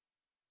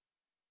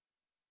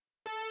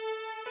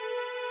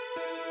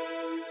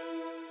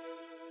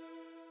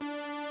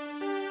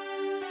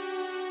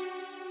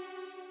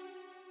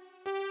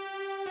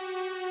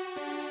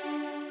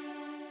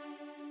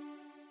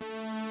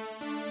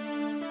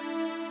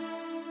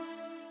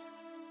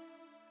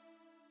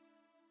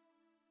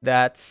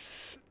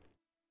 That's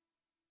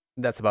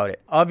about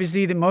it.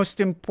 Obviously, the most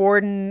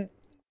important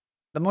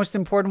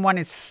one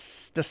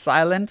is the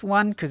silent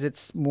one because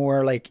it's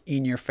more like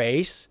in your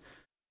face.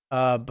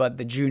 But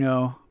the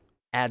Juno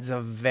adds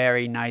a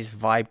very nice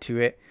vibe to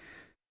it,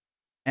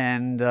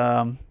 and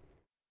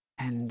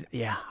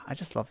yeah, I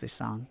just love this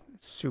sound.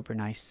 It's super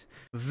nice.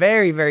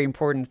 Very, very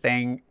important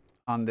thing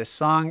on this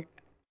song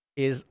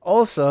is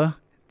also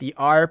the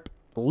ARP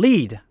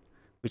lead,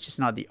 which is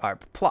not the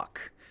ARP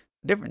pluck.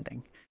 Different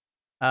thing.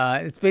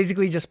 It's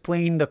basically just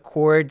playing the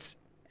chords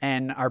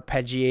and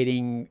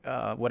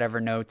arpeggiating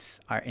whatever notes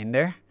are in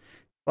there.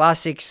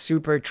 Classic,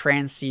 super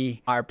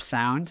trancy ARP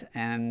sound,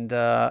 and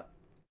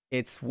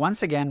it's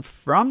once again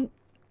from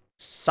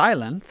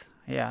Silent.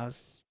 Yeah,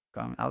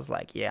 I was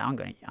like, yeah, I'm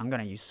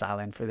gonna use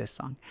Silent for this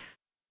song.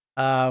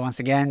 Once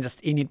again,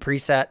 just init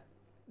preset,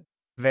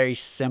 very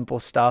simple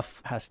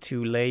stuff. Has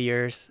 2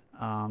 layers,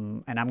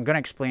 and I'm gonna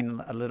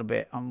explain a little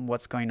bit on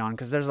what's going on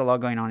because there's a lot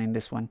going on in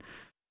this one.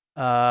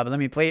 But let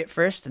me play it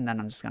first, and then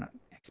I'm just gonna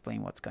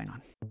explain what's going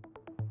on.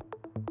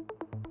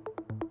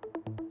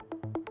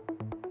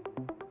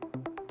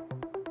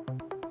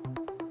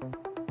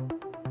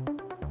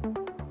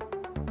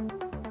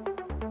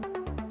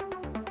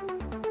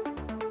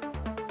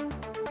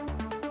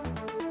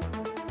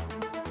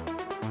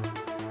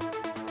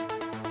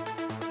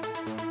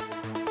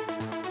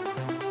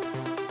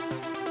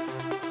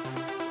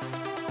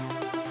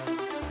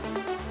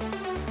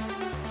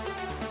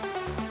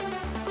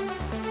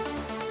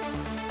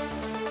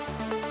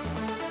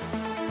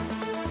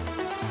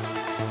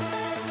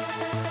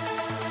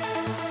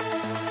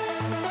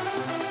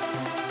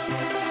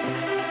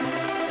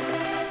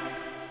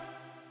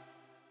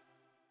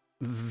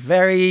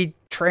 very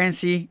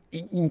trancy,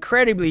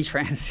 incredibly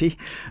trancy.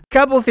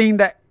 Couple thing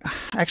that,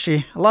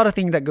 actually, a lot of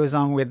things that goes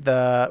on with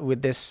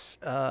this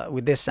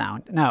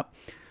sound. Now,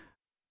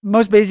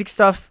 most basic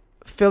stuff,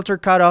 filter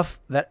cutoff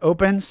that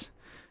opens,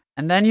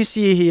 and then you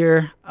see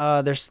here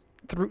there's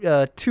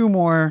two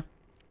more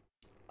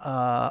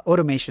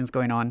automations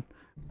going on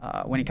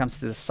when it comes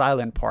to the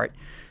silent part.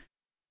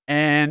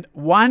 And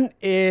one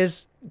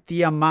is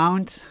the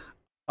amount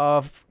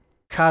of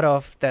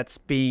cutoff that's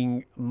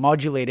being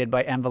modulated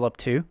by envelope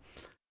 2.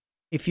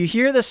 If you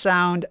hear the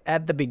sound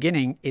at the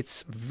beginning,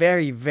 it's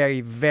very, very,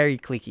 very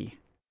clicky.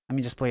 Let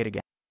me just play it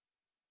again.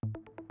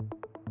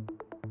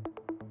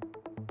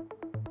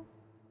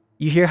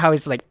 You hear how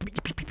it's like,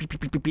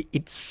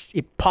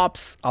 it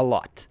pops a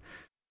lot.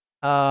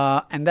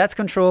 And that's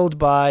controlled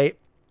by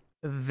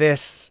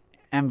this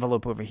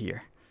envelope over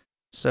here.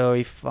 So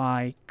if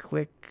I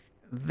click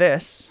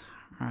this,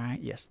 all right,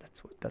 yes,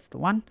 that's the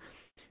one.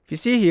 If you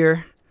see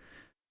here,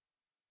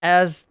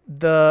 as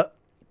the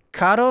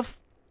cutoff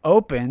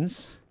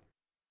opens,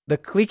 the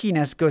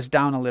clickiness goes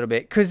down a little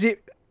bit because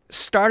it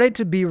started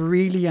to be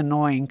really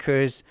annoying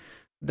because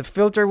the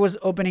filter was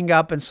opening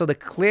up, and so the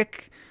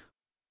click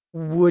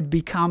would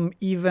become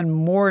even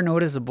more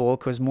noticeable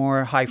because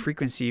more high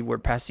frequency were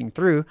passing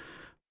through.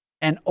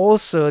 And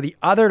also the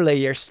other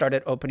layers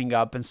started opening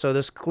up, and so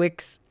those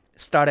clicks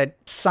started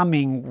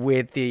summing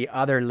with the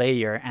other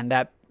layer, and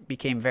that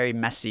became very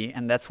messy,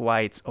 and that's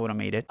why it's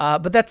automated.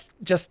 But that's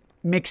just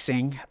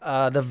mixing.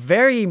 The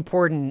very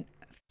important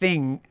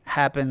thing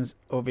happens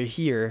over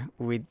here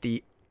with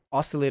the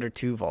oscillator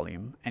 2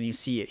 volume, and you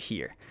see it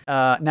here.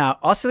 Now,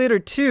 oscillator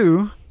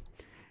 2,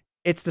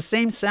 it's the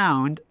same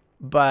sound,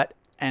 but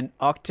an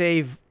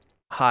octave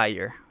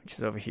higher, which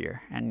is over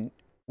here. And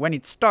when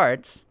it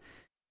starts,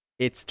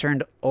 it's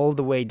turned all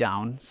the way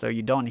down, so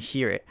you don't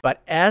hear it.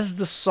 But as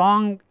the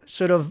song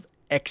sort of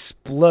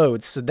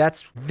explodes, so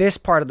that's this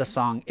part of the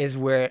song is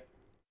where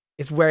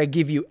I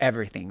give you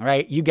everything,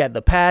 right? You get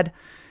the pad.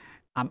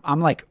 I'm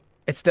like,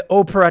 it's the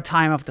opera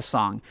time of the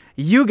song.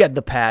 You get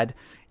the pad.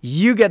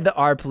 You get the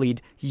ARP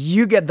lead.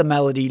 You get the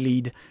melody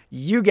lead.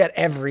 You get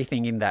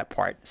everything in that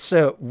part.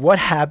 So what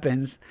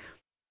happens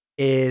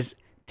is,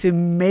 to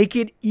make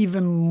it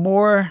even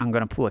more, I'm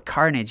going to pull a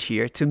Carnage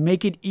here, to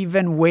make it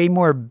even way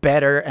more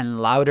better and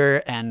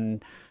louder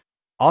and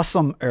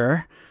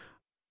awesomer,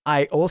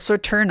 I also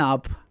turn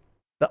up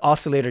the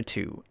oscillator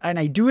 2. And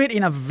I do it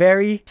in a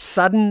very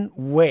sudden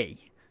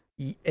way.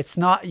 It's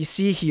not, you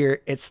see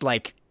here, it's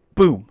like,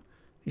 boom.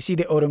 You see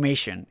the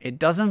automation. It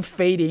doesn't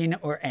fade in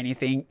or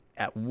anything.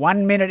 At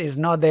 1 minute is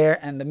not there,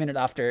 and the minute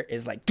after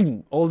is like,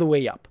 boom, all the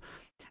way up.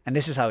 And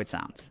this is how it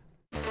sounds.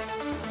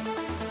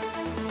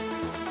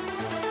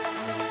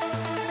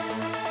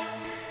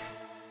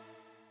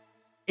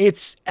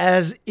 It's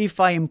as if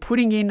I am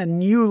putting in a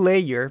new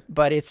layer,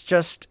 but it's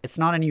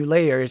not a new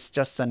layer, it's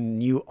just a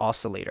new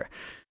oscillator.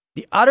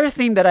 The other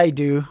thing that I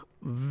do,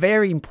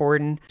 very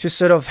important to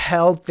sort of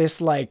help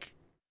this like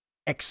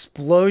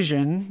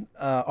explosion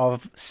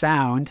of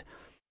sound,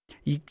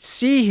 you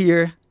see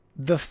here,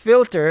 the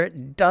filter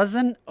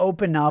doesn't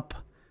open up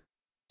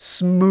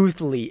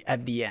smoothly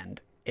at the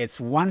end.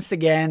 It's once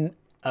again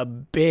a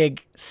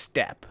big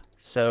step.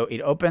 So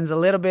it opens a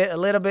little bit, a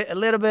little bit, a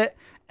little bit,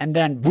 and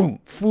then boom,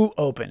 full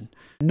open.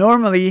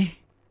 Normally,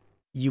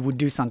 you would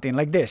do something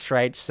like this,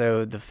 right?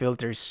 So the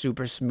filter is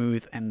super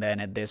smooth, and then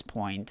at this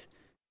point,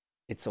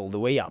 it's all the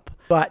way up.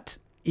 But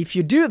if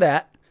you do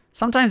that,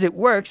 sometimes it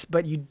works,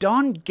 but you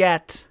don't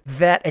get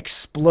that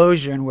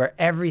explosion where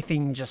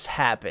everything just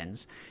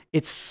happens.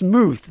 It's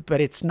smooth,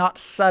 but it's not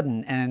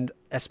sudden. And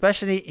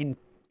especially in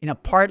a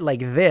part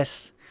like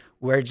this,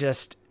 where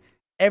just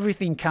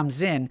everything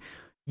comes in,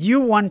 you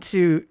want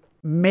to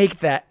make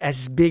that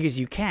as big as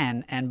you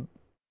can. And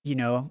you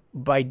know,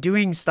 by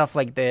doing stuff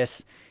like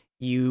this,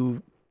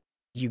 you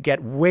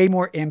get way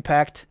more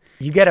impact.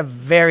 You get a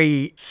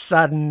very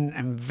sudden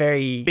and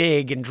very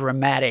big and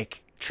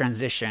dramatic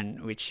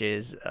transition, which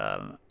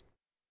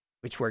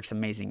works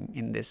amazing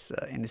in this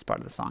part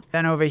of the song.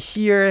 Then over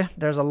here,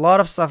 there's a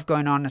lot of stuff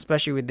going on,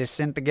 especially with this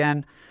synth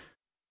again.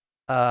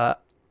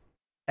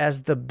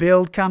 As the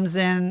build comes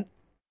in,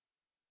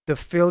 the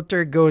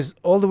filter goes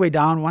all the way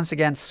down. Once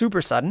again,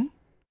 super sudden.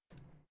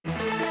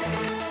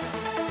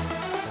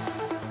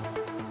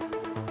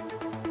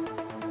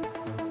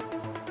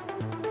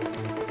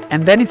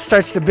 And then it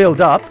starts to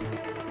build up,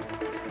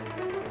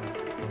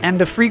 and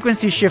the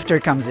frequency shifter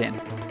comes in.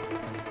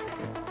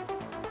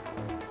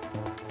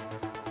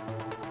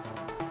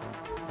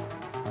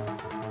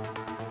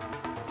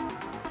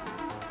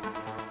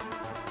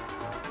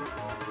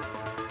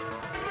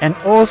 And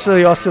also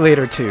the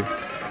oscillator too.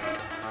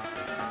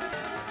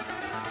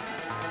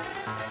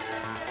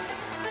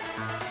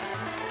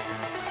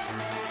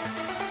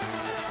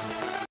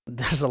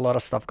 There's a lot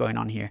of stuff going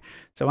on here.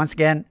 So once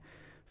again,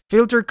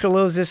 filter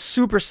closes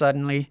super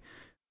suddenly,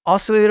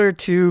 oscillator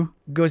 2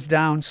 goes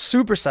down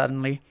super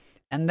suddenly,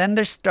 and then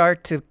they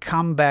start to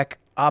come back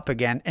up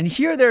again. And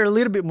here they're a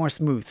little bit more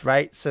smooth,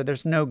 right? So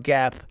there's no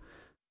gap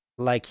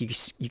like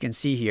you can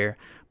see here.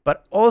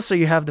 But also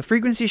you have the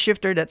frequency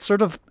shifter that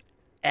sort of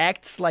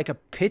acts like a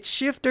pitch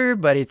shifter,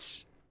 but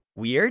it's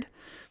weird.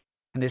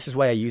 And this is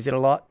why I use it a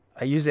lot.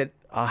 I use it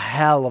a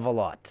hell of a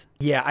lot.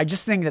 Yeah, I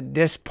just think that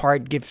this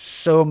part gives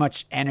so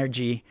much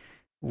energy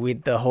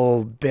with the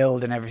whole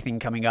build and everything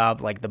coming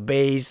up, like the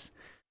bass.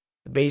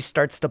 The bass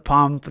starts to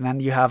pump, and then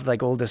you have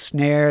like all the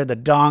snare, the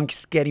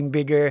donks getting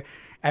bigger.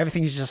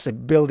 Everything is just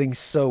like building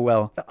so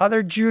well. The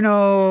other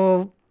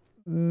Juno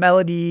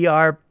melody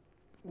arp,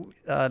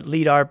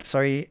 lead arp,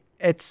 sorry,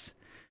 it's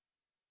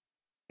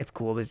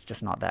cool, but it's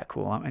just not that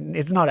cool. I mean,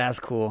 it's not as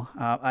cool.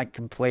 I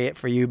can play it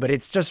for you, but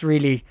it's just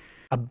really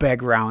a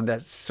background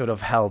that sort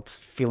of helps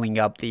filling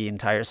up the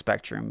entire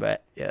spectrum.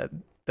 But yeah,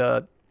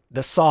 the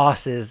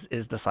sauce is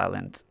the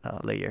silent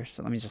layer.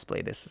 So let me just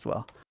play this as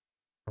well.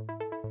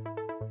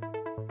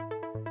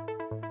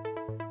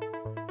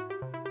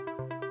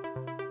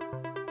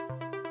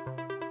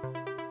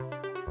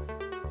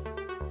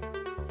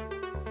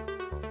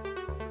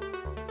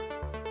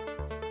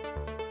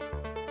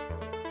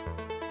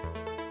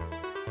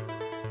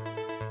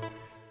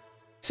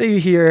 So you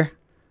hear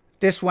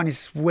this one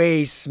is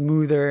way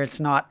smoother. It's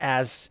not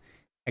as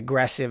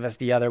aggressive as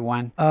the other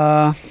one.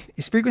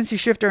 Is frequency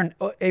shifter in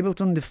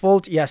Ableton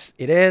default? Yes,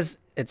 it is.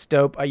 It's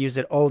dope. I use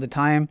it all the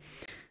time.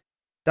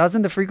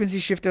 Doesn't the frequency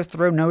shifter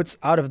throw notes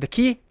out of the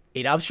key?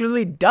 It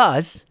absolutely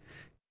does.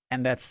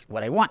 And that's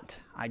what I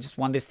want. I just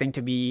want this thing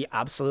to be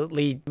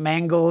absolutely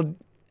mangled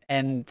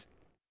and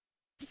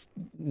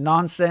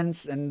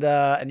nonsense. And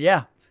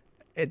yeah,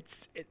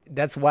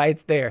 that's why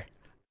it's there.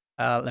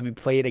 Let me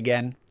play it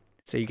again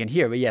so you can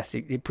hear. But yes,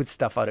 it puts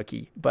stuff out of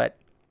key. But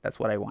that's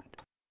what I want.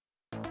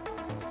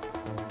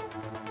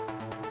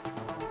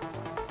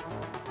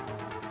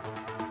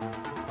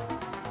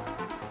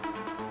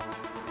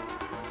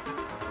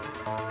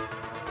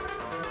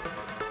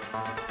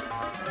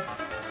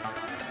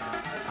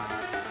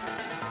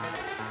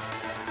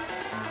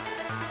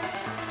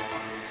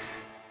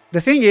 The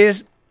thing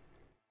is,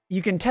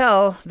 you can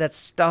tell that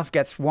stuff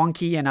gets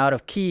wonky and out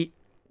of key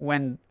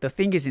when the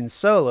thing is in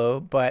solo,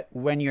 but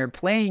when you're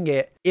playing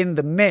it in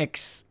the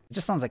mix, it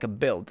just sounds like a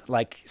build,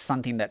 like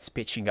something that's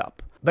pitching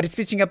up. But it's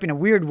pitching up in a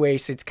weird way,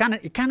 so it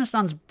kind of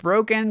sounds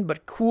broken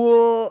but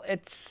cool.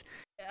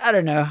 I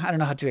don't know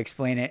how to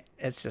explain it.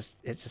 It's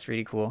just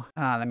really cool.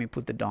 Let me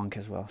put the donk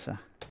as well. So.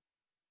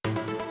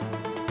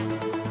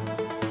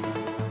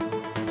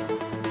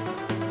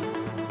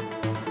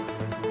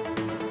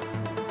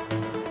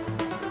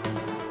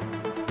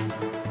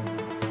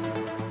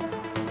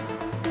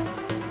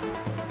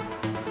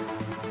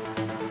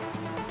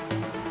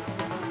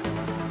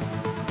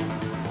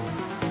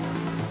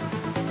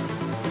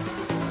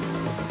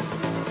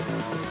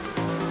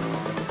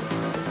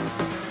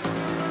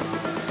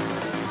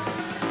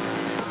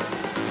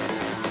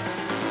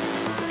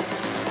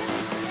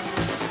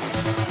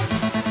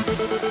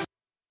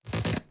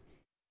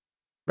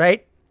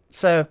 Right?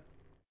 So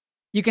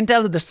you can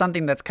tell that there's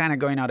something that's kind of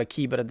going out of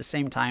key, but at the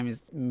same time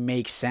it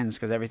makes sense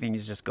because everything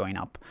is just going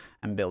up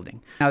and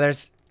building. Now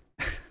there's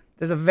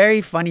a very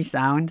funny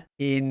sound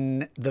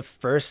in the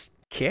first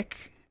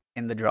kick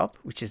in the drop,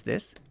 which is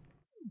this.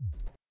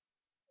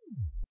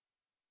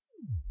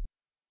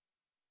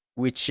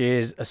 Which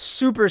is a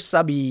super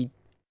subby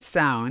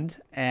sound,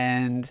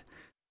 and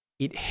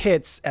it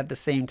hits at the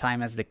same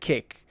time as the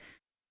kick.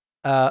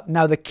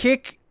 Now the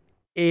kick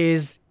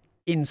is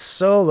in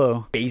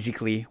solo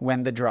basically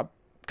when the drop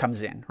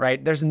comes in,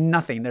 right? There's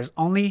nothing. There's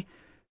only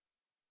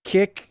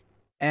kick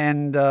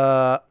and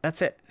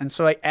that's it. And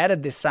so I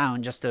added this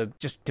sound just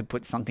to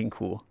put something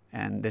cool,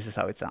 and this is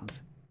how it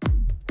sounds.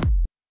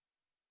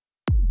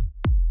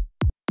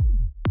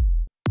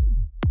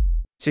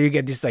 So you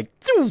get this like,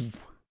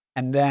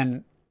 and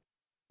then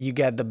you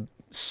get the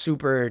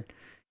super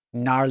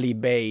gnarly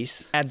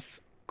bass. Adds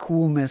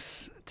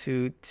coolness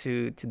to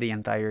the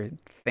entire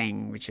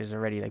thing, which is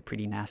already like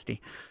pretty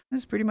nasty.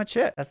 That's pretty much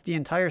it. That's the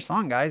entire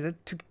song, guys.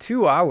 It took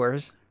 2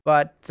 hours,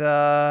 but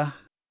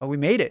we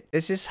made it.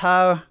 This is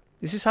how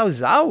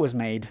ZAO was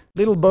made.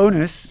 Little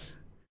bonus.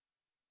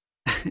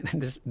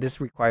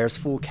 this requires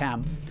full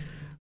cam.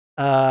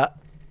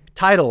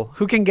 Title.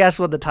 Who can guess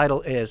what the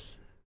title is?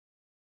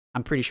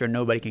 I'm pretty sure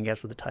nobody can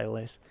guess what the title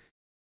is.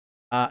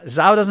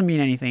 ZAO doesn't mean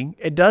anything.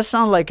 It does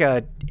sound like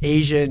a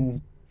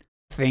Asian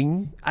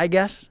thing, I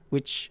guess,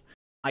 which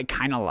I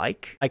kind of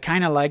like. I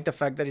kind of like the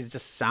fact that it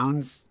just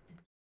sounds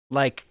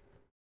like,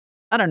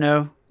 I don't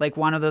know, like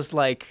one of those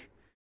like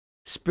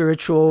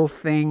spiritual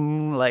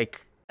thing,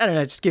 like, I don't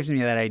know, it just gives me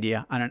that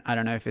idea. I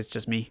don't know if it's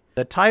just me.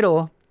 The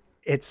title,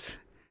 it's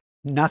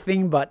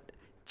nothing but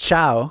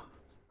ciao,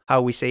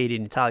 how we say it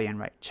in Italian,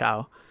 right?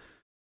 Ciao.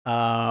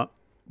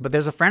 But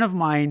there's a friend of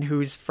mine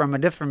who's from a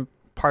different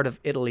part of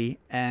Italy,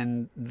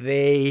 and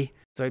they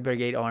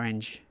Zoidbergate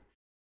Orange.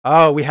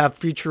 Oh, we have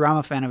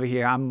Futurama fan over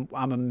here. I'm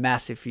a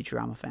massive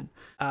Futurama fan.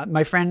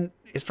 My friend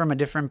is from a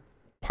different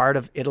part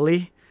of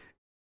Italy,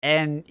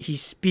 and he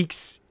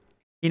speaks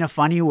in a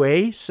funny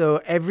way.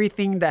 So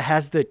everything that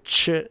has the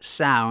ch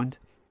sound,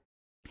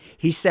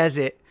 he says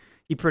it,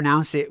 he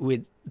pronounces it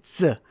with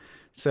th.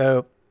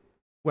 So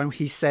when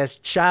he says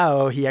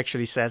ciao, he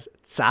actually says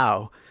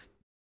ZAO.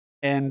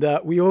 And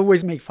we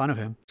always make fun of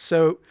him.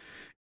 So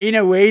in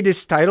a way,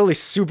 this title is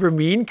super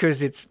mean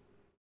because it's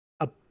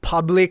a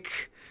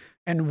public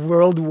and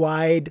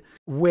worldwide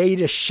way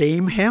to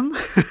shame him.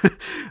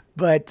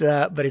 but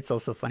it's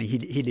also funny. He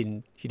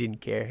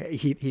didn't care.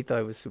 He thought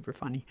it was super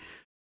funny.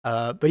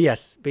 But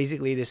yes,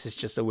 basically this is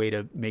just a way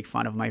to make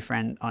fun of my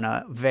friend on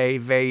a very,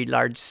 very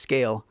large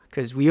scale,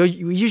 because we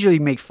usually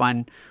make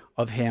fun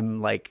of him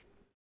like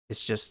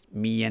it's just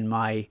me and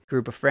my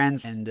group of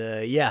friends. And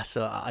yeah,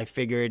 so I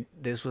figured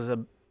this was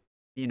a,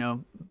 you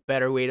know,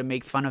 better way to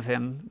make fun of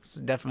him. It's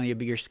definitely a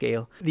bigger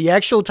scale. The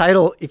actual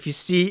title, if you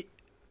see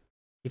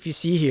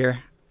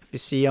here, if you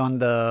see on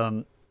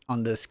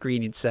the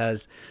screen, it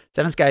says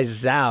Seven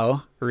Skies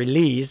ZAO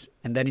release,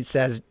 and then it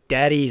says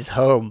Daddy's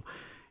Home.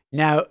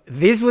 Now,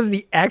 this was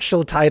the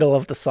actual title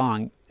of the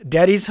song.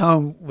 Daddy's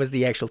Home was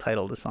the actual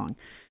title of the song.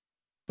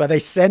 But I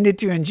sent it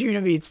to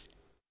Anjunabeats,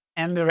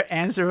 and the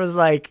answer was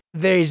like,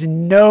 there is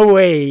no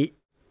way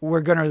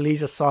we're going to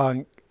release a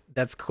song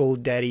that's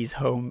called Daddy's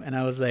Home. And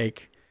I was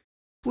like,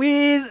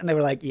 please? And they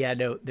were like, yeah,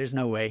 no, there's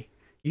no way.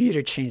 You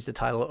either change the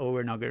title or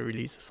we're not going to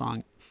release a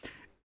song.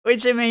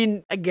 Which, I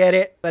mean, I get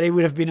it, but it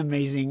would have been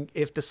amazing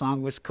if the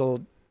song was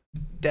called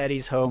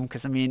Daddy's Home.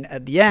 Because, I mean,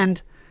 at the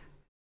end,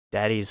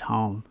 Daddy's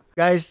Home.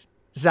 Guys,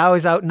 ZAO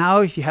is out now.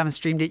 If you haven't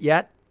streamed it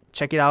yet,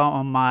 check it out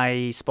on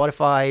my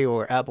Spotify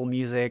or Apple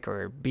Music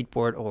or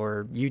Beatport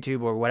or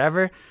YouTube or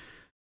whatever.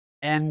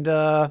 And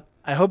I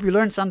hope you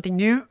learned something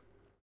new.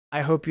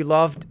 I hope you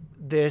loved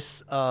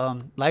this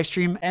live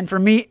stream. And for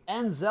me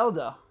and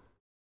Zelda,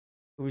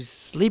 who's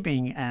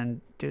sleeping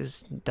and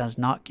does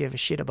not give a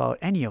shit about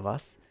any of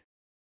us,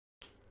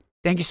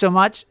 thank you so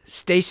much.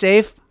 Stay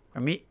safe.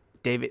 For me,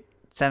 David,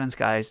 Seven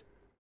Skies,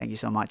 thank you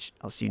so much.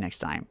 I'll see you next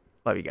time.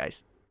 Love you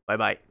guys.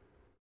 Bye-bye.